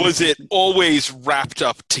 Was it always wrapped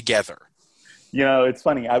up together? You know, it's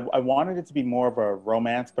funny. I wanted it to be more of a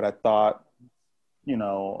romance, but I thought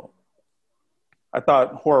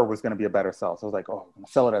horror was going to be a better sell. So I was like, I'm going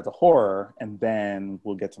to sell it as a horror, and then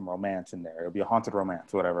we'll get some romance in there. It'll be a haunted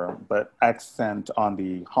romance, whatever, but accent on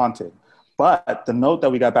the haunted. But the note that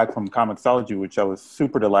we got back from Comixology, which I was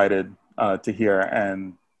super delighted to hear,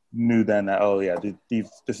 and knew then that,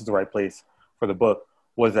 this is the right place for the book,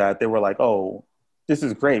 was that they were like, this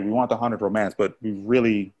is great. We want the haunted romance, but we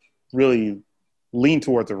really, really lean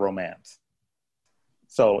towards a romance.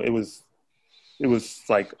 So it was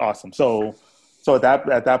like awesome. So at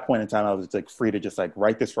that point in time, I was like free to just like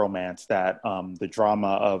write this romance that the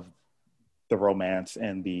drama of the romance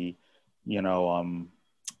and the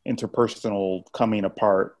interpersonal coming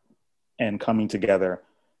apart and coming together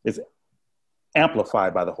is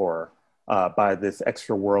amplified by the horror, by this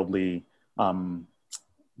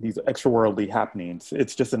these extraworldly happenings.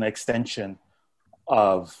 It's just an extension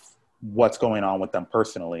of what's going on with them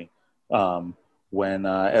personally. When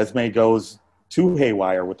Esme goes to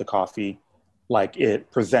haywire with the coffee, like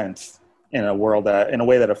it presents in a world that, in a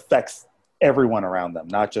way that affects everyone around them,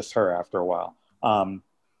 not just her after a while.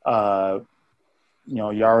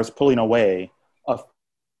 Yara's pulling away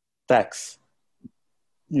affects,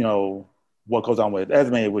 what goes on with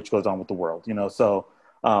Esme, which goes on with the world, So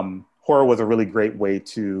horror was a really great way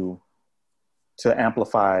to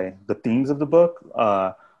amplify the themes of the book.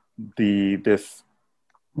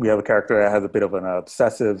 We have a character that has a bit of an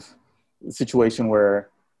obsessive situation where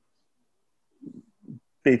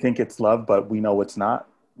they think it's love, but we know it's not.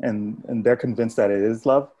 And they're convinced that it is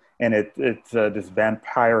love. And it's this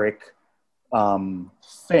vampiric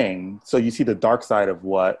thing. So you see the dark side of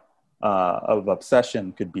what of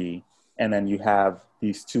obsession could be. And then you have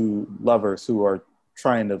these two lovers who are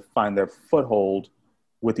trying to find their foothold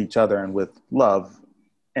with each other and with love,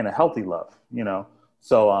 and a healthy love,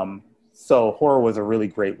 So horror was a really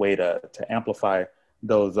great way to amplify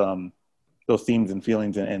those themes and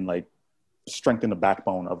feelings and like strengthen the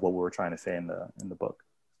backbone of what we were trying to say in the book.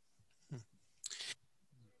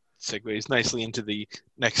 Segues nicely into the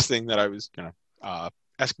next thing that I was going to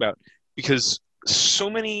ask about, because so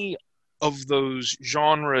many of those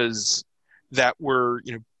genres that were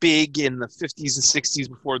big in the 50s and 60s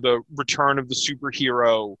before the return of the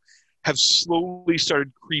superhero have slowly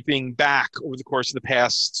started creeping back over the course of the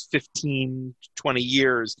past 15, 20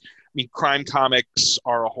 years. I mean, crime comics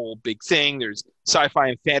are a whole big thing. There's sci-fi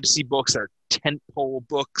and fantasy books that are tentpole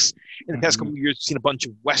books. In the past couple of years, we've seen a bunch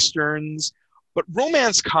of Westerns. But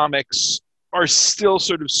romance comics are still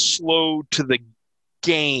sort of slow to the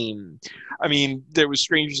game. I mean, there was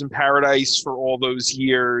Strangers in Paradise for all those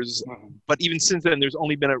years, but even since then, there's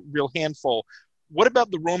only been a real handful. What about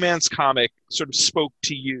the romance comic sort of spoke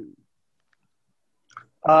to you?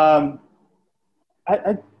 I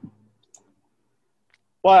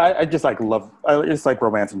just I just like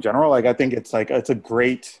romance in general. Like, I think it's a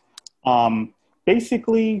great,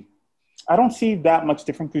 basically, I don't see that much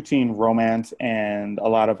difference between romance and a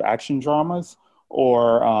lot of action dramas,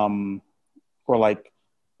 or like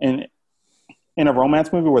in a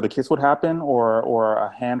romance movie where the kiss would happen, or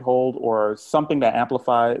a handhold, or something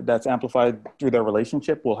that's amplified through their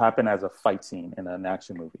relationship will happen as a fight scene in an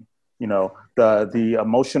action movie. The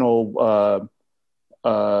emotional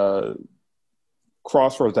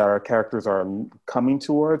crossroads that our characters are coming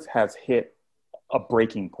towards has hit a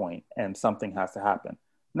breaking point, and something has to happen.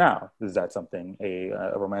 Now, is that something a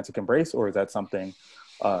romantic embrace, or is that something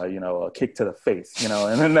a kick to the face?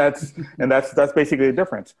 And then that's basically the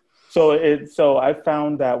difference. So I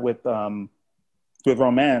found that with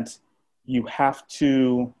romance, you have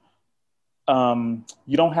to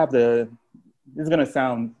you don't have this is going to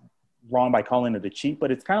sound wrong by calling it a cheat,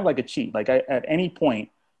 but it's kind of like a cheat. Like, at any point,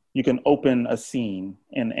 you can open a scene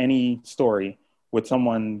in any story with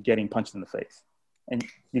someone getting punched in the face, and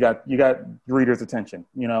you got reader's attention,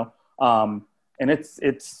 and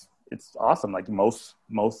it's awesome. Like, most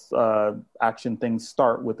action things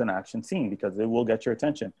start with an action scene because it will get your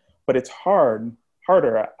attention, but it's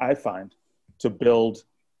harder, I find, to build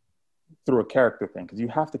through a character thing, because you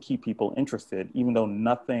have to keep people interested, even though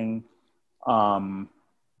nothing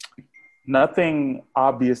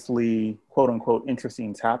obviously quote unquote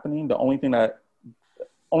interesting is happening. The only thing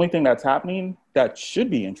that's happening that should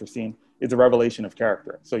be interesting is a revelation of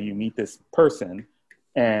character. So you meet this person,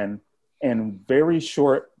 and in very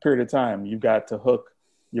short period of time, you've got to hook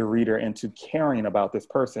your reader into caring about this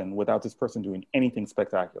person without this person doing anything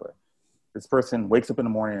spectacular. This person wakes up in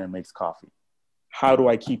the morning and makes coffee. How do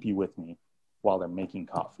I keep you with me while they're making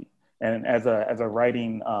coffee? And as a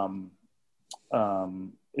writing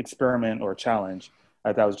experiment or challenge,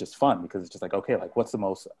 I thought it was just fun, because it's just like, okay, like, what's the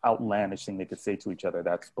most outlandish thing they could say to each other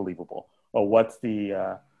that's believable? Or what's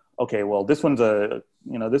the okay, well, this one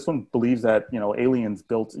believes that aliens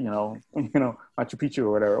built Machu Picchu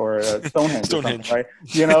or whatever, or Stonehenge. Or something, right?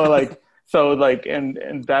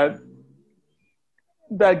 And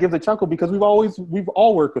that gives a chuckle, because we've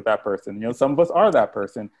all worked with that person. Some of us are that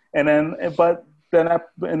person, and then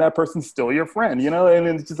that person's still your friend,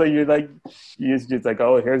 and it's just like you're just like,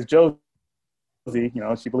 oh, here's Josie,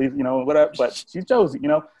 she believes, whatever, but she's Josie,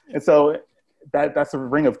 and so that's a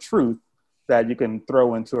ring of truth that you can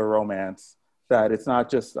throw into a romance, that it's not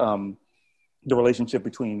just the relationship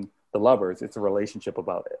between the lovers, it's a relationship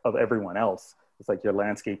of everyone else. It's like you're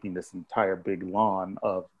landscaping this entire big lawn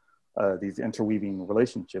of these interweaving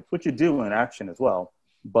relationships, which you do in action as well,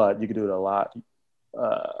 but you can do it a lot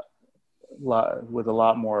with a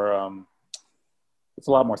lot more. It's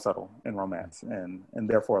a lot more subtle in romance, and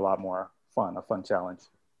therefore a lot more fun, a fun challenge.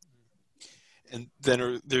 And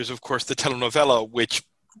then there's, of course, the telenovela, which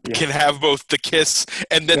can have both the kiss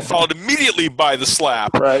and then followed immediately by the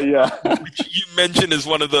slap. Right, yeah. Which you mentioned as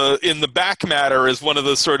one of the, in the back matter, as one of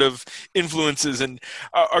the sort of influences. And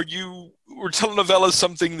were telenovelas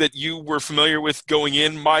something that you were familiar with going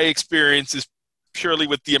in? My experience is purely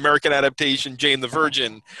with the American adaptation, Jane the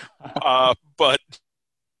Virgin. But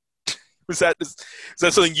is that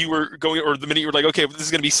something you were going, or the minute you were like, okay, this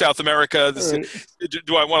is going to be South America,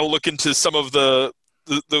 do I want to look into some of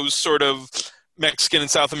those sort of Mexican and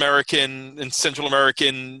South American and Central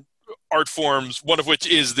American art forms, one of which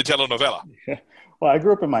is the telenovela? Well, I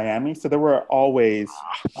grew up in Miami, so there were always,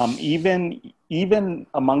 even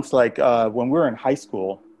amongst like when we were in high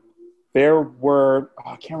school, there were,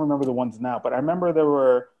 I can't remember the ones now, but I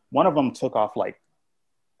remember one of them took off like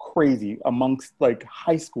crazy amongst like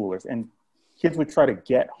high schoolers, and kids would try to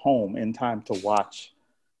get home in time to watch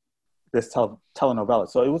this telenovela.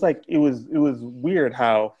 So it was weird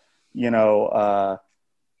how, it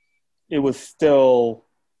was still,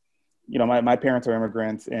 my parents are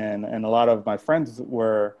immigrants, and a lot of my friends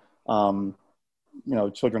were,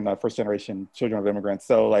 children, first generation children of immigrants.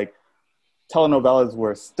 So like telenovelas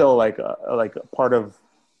were still like a part of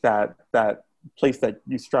that place that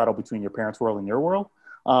you straddle between your parents' world and your world.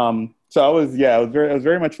 So I was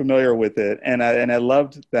very much familiar with it, and I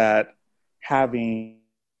loved that, having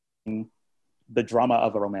the drama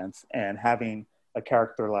of a romance and having a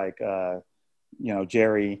character like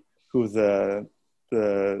Jerry, who's the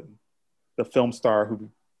film star who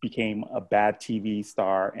became a bad TV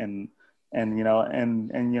star, and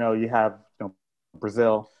you have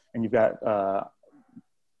Brazil, and you've got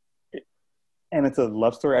and it's a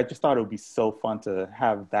love story. I just thought it would be so fun to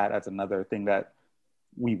have that as another thing that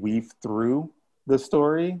we weave through the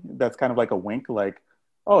story. That's kind of like a wink, like,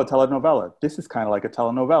 oh, a telenovela. This is kind of like a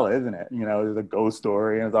telenovela, isn't it? There's a ghost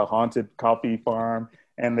story, and there's a haunted coffee farm,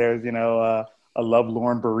 and there's, a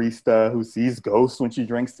lovelorn barista who sees ghosts when she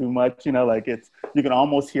drinks too much. Like you can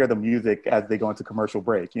almost hear the music as they go into commercial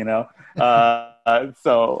break,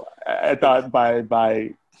 So I thought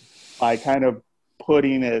by kind of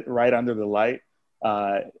putting it right under the light,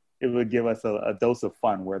 it would give us a dose of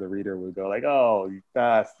fun where the reader would go like, oh,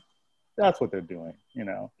 that's what they're doing,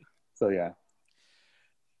 So yeah.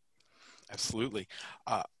 Absolutely.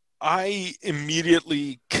 I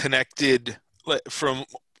immediately connected from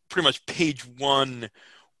pretty much page one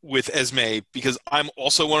with Esme, because I'm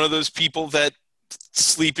also one of those people that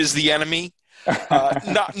sleep is the enemy.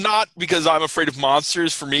 Not because I'm afraid of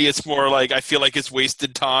monsters. For me, it's more like I feel like it's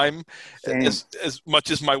wasted time. As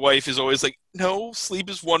much as my wife is always like, no, sleep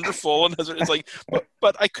is wonderful, and it's like,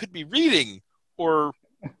 but I could be reading or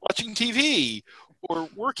watching TV or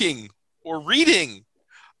working or reading.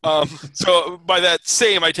 So by that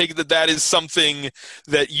same, I take it that is something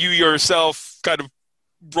that you yourself kind of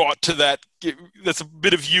brought to that's a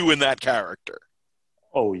bit of you in that character.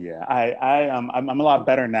 Oh yeah, I'm a lot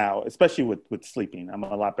better now, especially with sleeping. I'm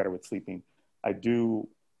a lot better with sleeping. I do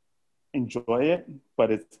enjoy it,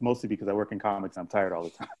 but it's mostly because I work in comics. I'm tired all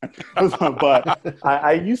the time. But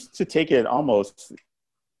I used to take it almost,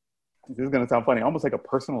 this is going to sound funny, almost like a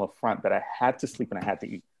personal affront that I had to sleep and I had to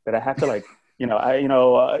eat, that I had to like, I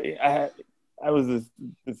was this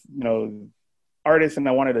artist, and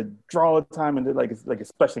I wanted to draw all the time, and like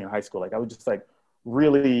especially in high school, like I was just like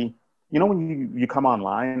really, when you come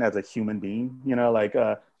online as a human being,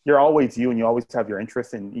 you're always you, and you always have your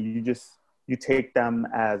interests, and you take them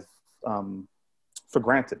as for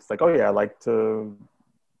granted. It's like, oh yeah, I like to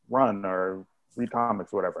run or read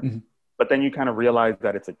comics or whatever. Mm-hmm. But then you kind of realize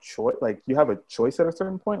that it's a choice. Like you have a choice at a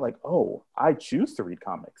certain point. Like, oh, I choose to read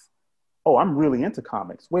comics. Oh, I'm really into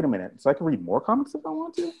comics. Wait a minute. So I can read more comics if I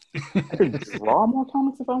want to? I can draw more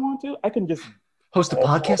comics if I want to? I can just host a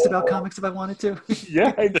podcast about comics if I wanted to?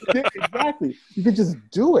 Yeah, exactly. You could just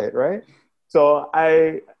do it, right? So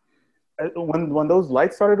when those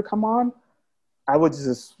lights started to come on, I was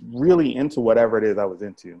just really into whatever it is I was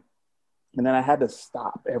into. And then I had to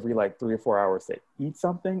stop every like 3 or 4 hours to eat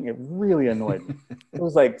something. It really annoyed me. It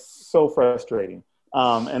was like so frustrating.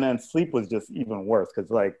 And then sleep was just even worse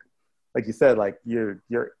because like you said, like you're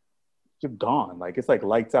gone. Like it's like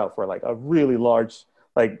lights out for like a really large,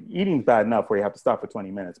 like eating's bad enough where you have to stop for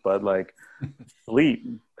 20 minutes, but like sleep,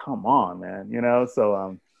 come on, man,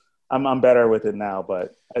 So I'm better with it now,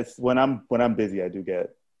 but when I'm busy, I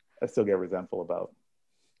still get resentful about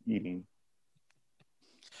eating.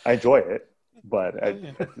 I enjoy it, but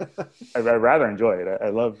I'd rather enjoy it.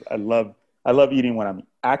 I love eating when I'm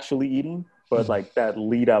actually eating, but like that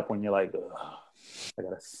lead up when you're like, ugh, I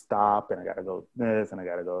gotta stop and I gotta go this and I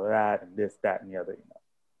gotta go that and this, that, and the other.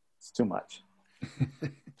 It's too much.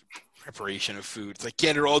 preparation of food. It's like,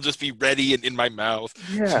 can't it all just be ready and in my mouth?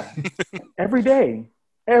 Yeah, every day,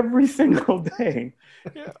 every single day.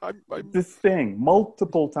 Yeah, I'm This thing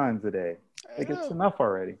multiple times a day. I Like, it's know. enough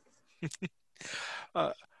already.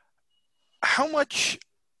 How much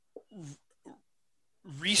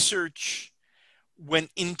research went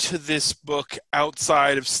into this book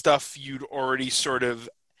outside of stuff you'd already sort of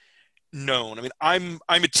known? I mean, I'm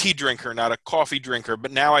a tea drinker, not a coffee drinker,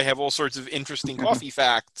 but now I have all sorts of interesting coffee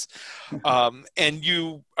facts. And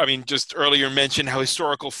you, I mean, just earlier mentioned how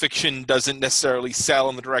historical fiction doesn't necessarily sell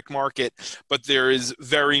in the direct market, but there is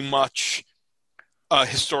very much a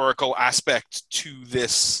historical aspect to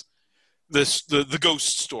the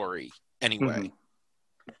ghost story anyway. Mhm.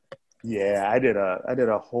 Yeah, I did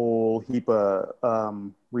a whole heap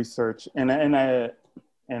of research, and I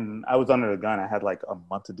was under the gun. I had like a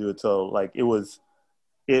month to do it, so like it was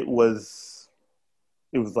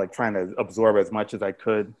like trying to absorb as much as I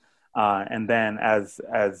could, and then as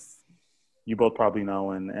you both probably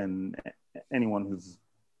know, and anyone who's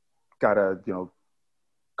got to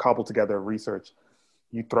cobble together research,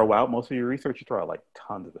 you throw out most of your research. You throw out like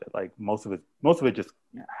tons of it. Like most of it just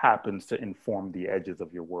happens to inform the edges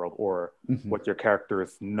of your world or what your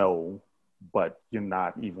characters know, but you're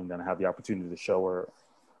not even going to have the opportunity to show or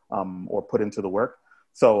put into the work.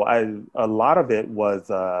 So a lot of it was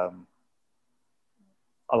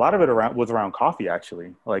around coffee,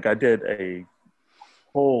 actually. Like, I did a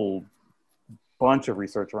whole bunch of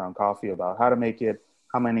research around coffee about how to make it,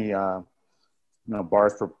 how many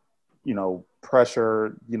bars for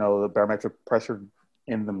pressure, the barometric pressure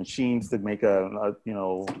in the machines to make a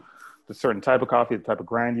the certain type of coffee, the type of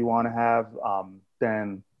grind you want to have.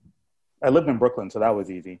 Then I lived in Brooklyn, so that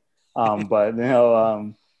was easy. But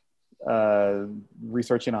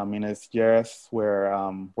researching on Minas Gerais, where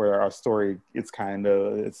our story it's kind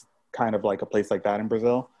of like a place like that in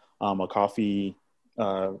Brazil, a coffee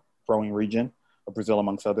growing region of Brazil,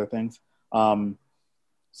 amongst other things.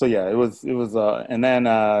 So yeah, it was,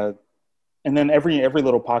 and then every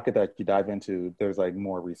little pocket that you dive into, there's like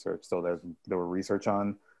more research. So there were research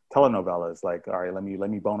on telenovelas. Like, all right, let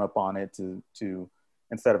me bone up on it to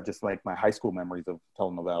instead of just like my high school memories of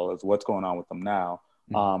telenovelas, what's going on with them now.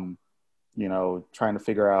 Trying to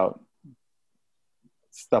figure out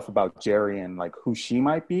stuff about Jerry and like who she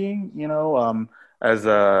might be, as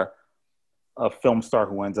a film star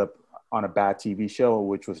who ends up on a bad TV show,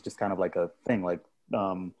 which was just kind of like a thing. Like,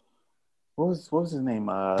 what was his name?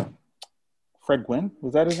 Fred Gwynn,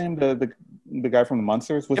 was that his name? The guy from the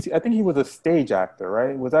Munsters? I think he was a stage actor,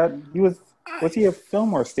 right? Was he a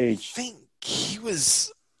film or stage? I think he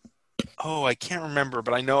was. Oh, I can't remember,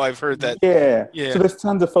 but I know I've heard that. Yeah. Yeah. So there's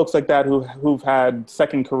tons of folks like that who've had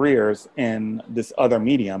second careers in this other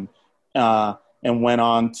medium, and went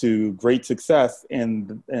on to great success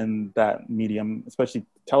in that medium, especially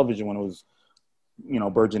television when it was,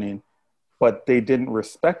 burgeoning, but they didn't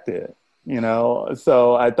respect it.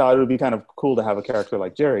 So I thought it would be kind of cool to have a character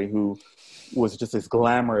like Jerry, who was just this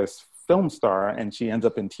glamorous film star, and she ends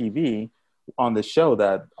up in TV on this show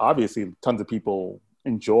that obviously tons of people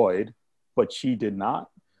enjoyed, but she did not.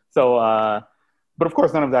 So, but of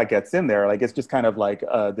course, none of that gets in there. Like, it's just kind of like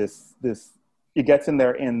this. It gets in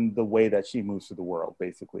there in the way that she moves through the world,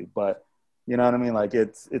 basically. But you know what I mean? Like,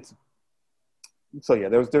 it's. So yeah,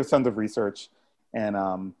 there's tons of research, and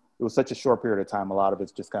it was such a short period of time. A lot of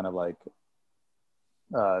it's just kind of like,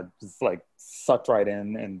 just like sucked right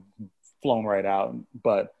in and flown right out.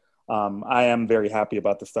 But I am very happy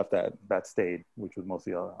about the stuff that stayed, which was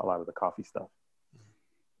mostly a lot of the coffee stuff.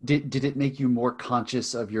 Did it make you more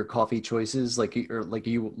conscious of your coffee choices? Like, or like,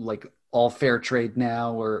 you like all fair trade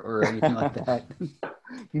now, or anything like that?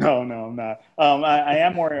 No, I'm not. I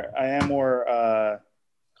am more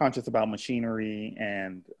conscious about machinery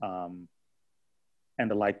and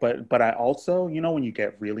the like, but I also, when you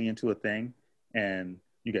get really into a thing, and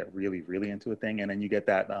you get really, really into a thing, and then you get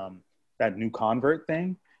that new convert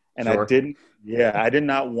thing, and Sure. I did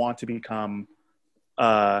not want to become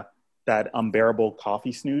that unbearable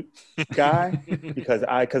coffee snoot guy because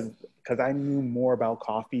I knew more about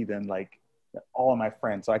coffee than like all of my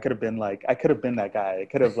friends. So I could have been that guy. I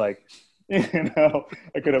could have like,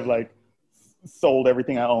 I could have like sold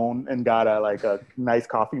everything I own and got a nice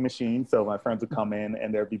coffee machine. So my friends would come in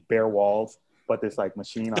and there'd be bare walls, but this like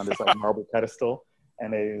machine on this like marble pedestal,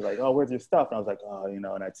 and they like, "Oh, where's your stuff?" And I was like, "Oh,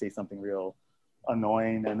 and I'd say something real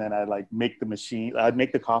annoying, and then I'd like make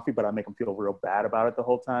the coffee, but I'd make them feel real bad about it the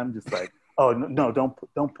whole time. Just like, "Oh no, don't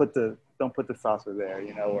put the saucer there,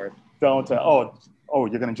 or don't, you're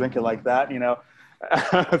going to drink it like that,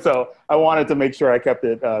 So I wanted to make sure I kept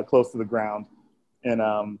it close to the ground.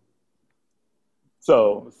 And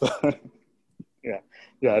So yeah,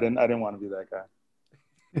 I didn't want to be that guy.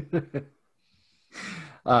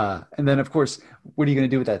 And then, of course, what are you going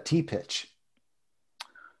to do with that tea pitch?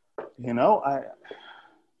 You know,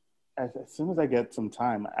 as soon as I get some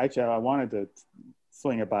time, actually, I wanted to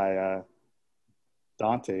swing it by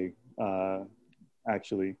Dante,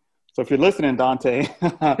 actually. So if you're listening, Dante,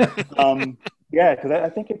 yeah, because I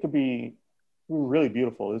think it could be really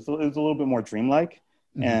beautiful. It was a little bit more dreamlike,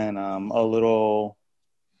 and a little,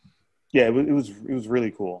 yeah, it was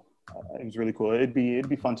really cool. It was really cool. It'd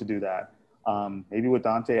be fun to do that. Maybe with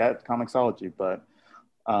Dante at Comixology, but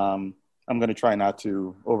I'm going to try not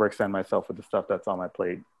to overextend myself with the stuff that's on my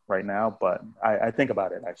plate right now. But I think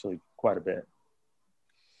about it actually quite a bit.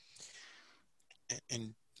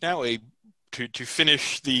 And now to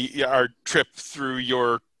finish our trip through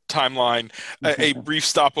your timeline, a brief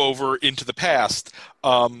stopover into the past,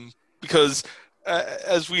 because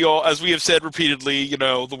as we have said repeatedly,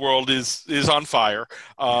 the world is on fire,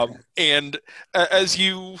 and as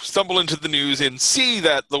you stumble into the news and see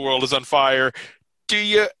that the world is on fire, do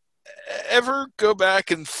you ever go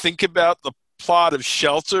back and think about the plot of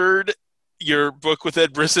Sheltered, your book with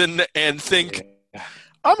Ed Brisson, and think,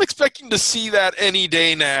 I'm expecting to see that any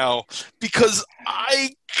day now, because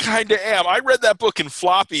I kind of am. I read that book in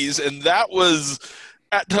floppies, and that was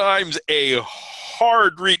at times a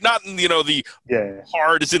hard read. Not in, the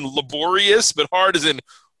hard as in laborious, but hard as in,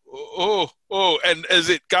 and as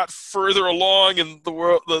it got further along and the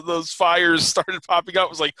world, those fires started popping up,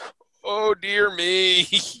 it was like, oh dear me.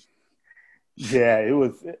 Yeah, it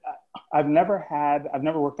was. I've never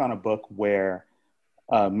worked on a book where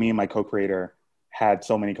me and my co-creator had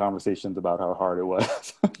so many conversations about how hard it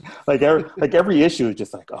was. like every issue is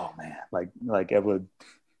just like, oh man, like Ed would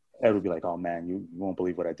be like, oh man, you won't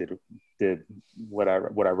believe what I did what I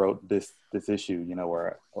wrote this issue,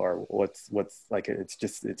 or what's like, it's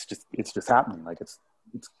just happening. Like it's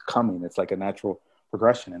coming. It's like a natural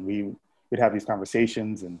progression. And we'd have these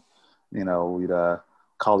conversations, and we'd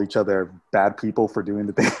call each other bad people for doing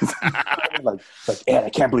the things. like, Ed, I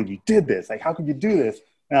can't believe you did this. Like, how could you do this?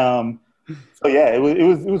 So yeah, it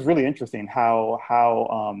was really interesting how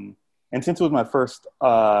and since it was my first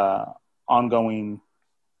ongoing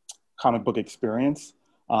comic book experience,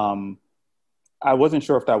 I wasn't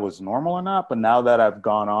sure if that was normal or not. But now that I've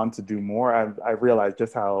gone on to do more, I realized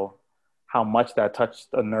just how much that touched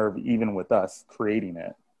a nerve, even with us creating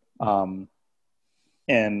it,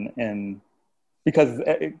 and because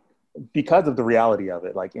of the reality of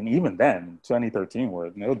it, like, and even then, 2013 were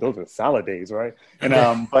those are salad days, right?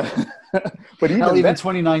 And but even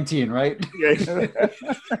 2019, right? Yeah.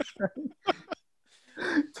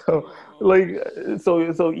 So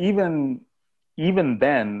even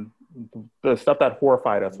then, the stuff that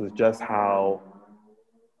horrified us was just how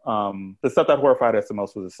the stuff that horrified us the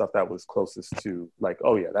most was the stuff that was closest to, like,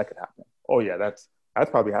 oh yeah, that could happen. Oh yeah, that's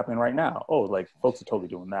probably happening right now. Oh, like, folks are totally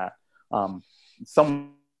doing that.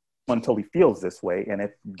 Someone totally feels this way, and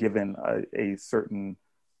if given a certain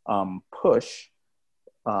push,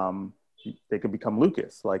 they could become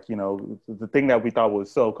Lucas. Like, the thing that we thought was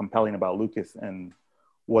so compelling about Lucas and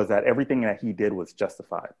was that everything that he did was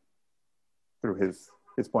justified through his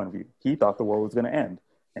point of view. He thought the world was going to end,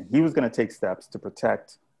 and he was going to take steps to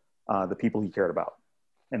protect the people he cared about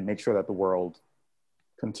and make sure that the world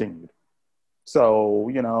continued. So,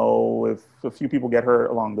 if a few people get hurt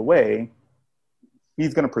along the way,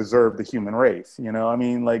 he's going to preserve the human race. I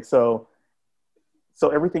mean, like, so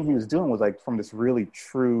everything he was doing was like from this really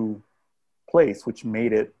true place, which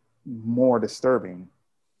made it more disturbing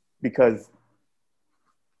because,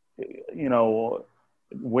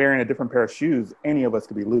 wearing a different pair of shoes, any of us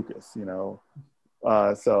could be Lucas, so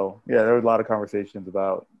yeah, there was a lot of conversations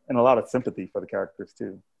about, and a lot of sympathy for the characters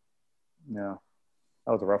too. Yeah,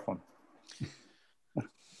 that was a rough one.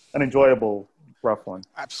 An enjoyable rough one.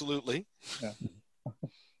 Absolutely. Yeah.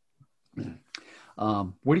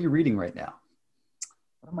 What are you reading right now?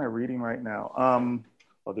 What am I reading right now?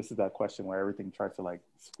 Well, this is that question where everything tries to like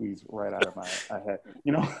squeeze right out of my head.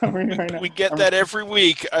 I'm reading right now. We get that every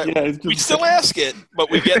week. We still ask it,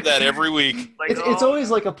 but we get that every week. Like, it's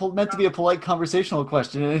always like meant to be a polite conversational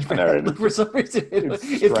question, and for some reason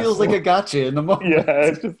it feels like a gotcha in the moment. Yeah,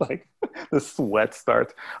 it's just like the sweat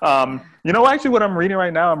starts. Actually, what I'm reading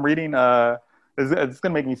right now, I'm reading. It's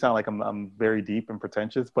gonna make me sound like I'm very deep and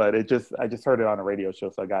pretentious, but I just heard it on a radio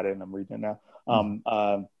show, so I got it and I'm reading it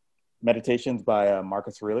now. Meditations by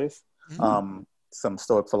Marcus Aurelius, some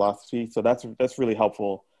Stoic philosophy. So that's really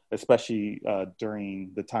helpful, especially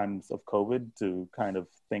during the times of COVID, to kind of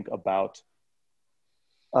think about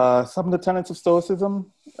some of the tenets of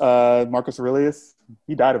Stoicism. Marcus Aurelius,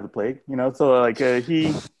 he died of the plague, you know. So like there's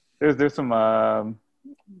some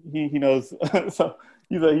he knows. So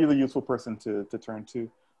he's a useful person to turn to.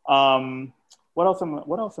 What else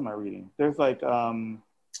am I reading? There's like I'm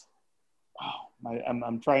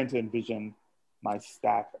trying to envision my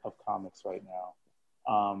stack of comics right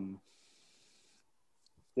now.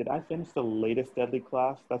 Did I finish the latest Deadly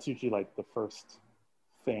Class? That's usually like the first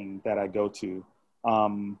thing that I go to.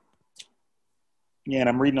 Yeah, and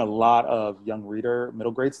I'm reading a lot of young reader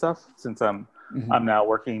middle grade stuff since I'm now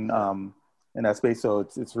working in that space. So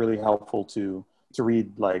it's really helpful to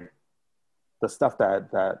read like the stuff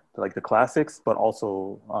that like the classics, but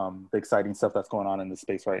also the exciting stuff that's going on in the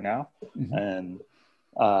space right now. And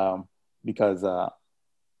because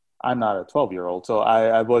I'm not a 12-year-old, so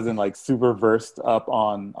I wasn't like super versed up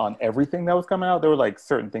on everything that was coming out. There were like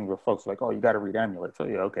certain things where folks were like, oh, you got to read Amulet. So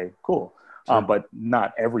yeah, okay, cool. Sure. But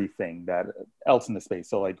not everything that else in the space.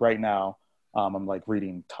 So like right now, I'm like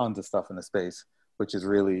reading tons of stuff in the space, which is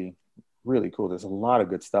really, really cool. There's a lot of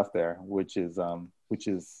good stuff there, which is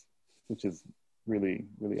really,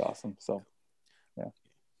 really awesome. So yeah,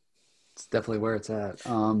 it's definitely where it's at.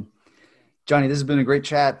 Johnny, this has been a great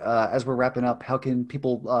chat. As we're wrapping up, how can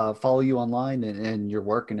people follow you online and your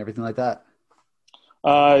work and everything like that?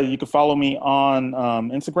 You can follow me on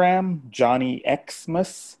Instagram, Johnny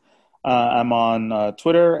Xmas. I'm on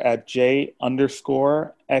Twitter at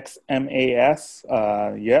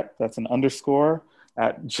J_XMAS. Yep, that's an underscore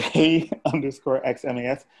at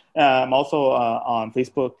J_XMAS. I'm also on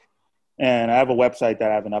Facebook, and I have a website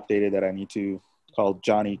that I haven't updated that I need to, called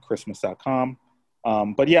JohnnyChristmas.com.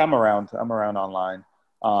 But yeah, I'm around online.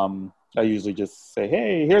 I usually just say,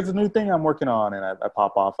 hey, here's a new thing I'm working on, and I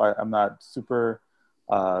pop off. I'm not super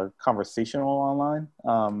conversational online.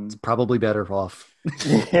 It's probably better off.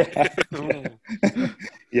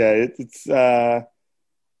 Yeah, it's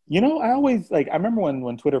you know, I always I remember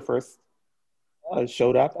when Twitter first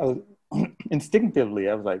showed up, I was instinctively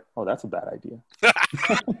I was like, oh, that's a bad idea.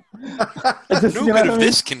 No good of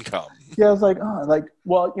this can come. Yeah, I was like, oh,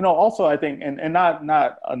 well, you know, also I think, and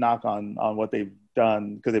not a knock on what they've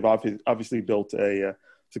done, because they've obviously built a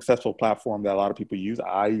successful platform that a lot of people use.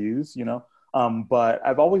 I use, you know, but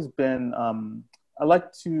I've always been I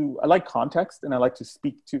like context, and I like to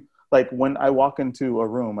speak to, like, when I walk into a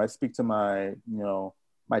room, I speak to my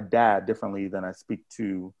dad differently than I speak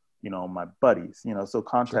to, you know, my buddies, you know, so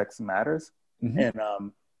context matters. And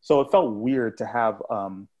so it felt weird to have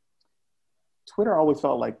Twitter always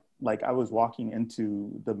felt like I was walking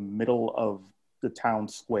into the middle of the town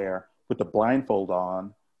square with the blindfold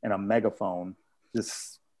on and a megaphone,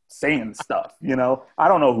 just saying stuff, you know. I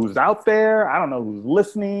don't know who's out there. I don't know who's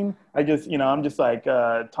listening. I just, you know, I'm just like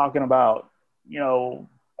talking about, you know,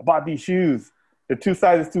 I bought these shoes. They're 2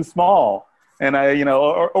 sizes too small. And I, you know,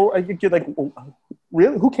 or I get like,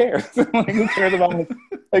 really? Who cares? Like, who cares about me?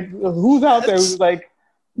 Like, who's out there who's like,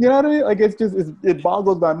 you know what I mean? Like, it's just, it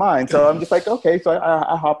boggles my mind. So I'm just like, okay, so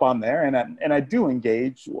I hop on there and I do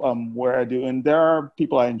engage where I do. And there are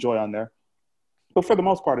people I enjoy on there. But for the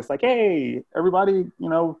most part, it's like, hey, everybody, you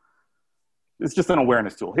know, it's just an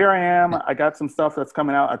awareness tool. Here I am. I got some stuff that's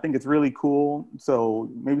coming out. I think it's really cool. So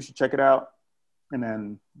maybe you should check it out.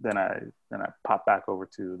 And then I pop back over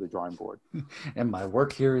to the drawing board. And my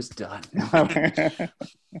work here is done.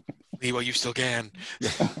 Lee, well, you still can.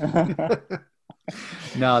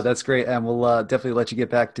 No, that's great. And we'll definitely let you get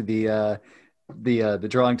back to the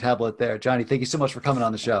drawing tablet there. Johnny, thank you so much for coming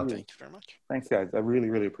on the show. Thank you very much. Thanks, guys. I really,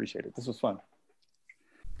 really appreciate it. This was fun.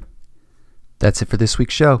 That's it for this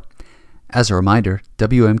week's show. As a reminder,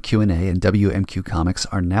 WMQ&A and WMQ Comics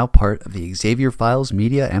are now part of the Xavier Files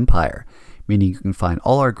media empire, meaning you can find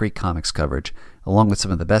all our great comics coverage, along with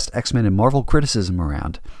some of the best X-Men and Marvel criticism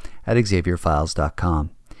around, at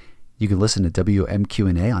XavierFiles.com. You can listen to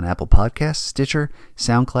WMQ&A on Apple Podcasts, Stitcher,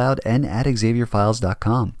 SoundCloud, and at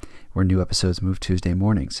XavierFiles.com, where new episodes move Tuesday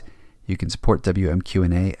mornings. You can support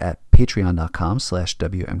WMQ&A at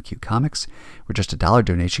patreon.com/WMQcomics, where just a $1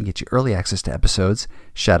 donation gets you early access to episodes,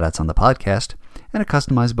 shoutouts on the podcast, and a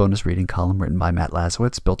customized bonus reading column written by Matt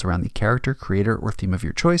Lazowitz built around the character, creator, or theme of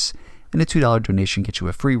your choice, and a $2 donation gets you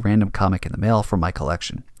a free random comic in the mail from my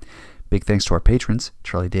collection. Big thanks to our patrons,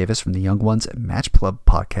 Charlie Davis from the Young Ones and Match Club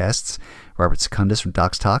podcasts, Robert Secundus from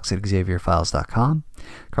Docs Talks at XavierFiles.com,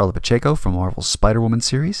 Carla Pacheco from Marvel's Spider-Woman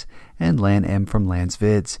series, and Lan M from Lan's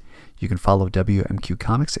Vids. You can follow WMQ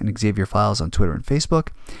Comics and Xavier Files on Twitter and Facebook,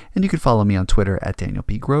 and you can follow me on Twitter at Daniel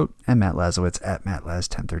P. Grote and Matt Lazowitz at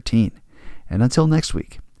MattLaz1013. And until next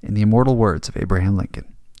week, in the immortal words of Abraham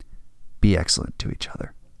Lincoln, be excellent to each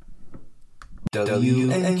other.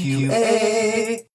 WMQA.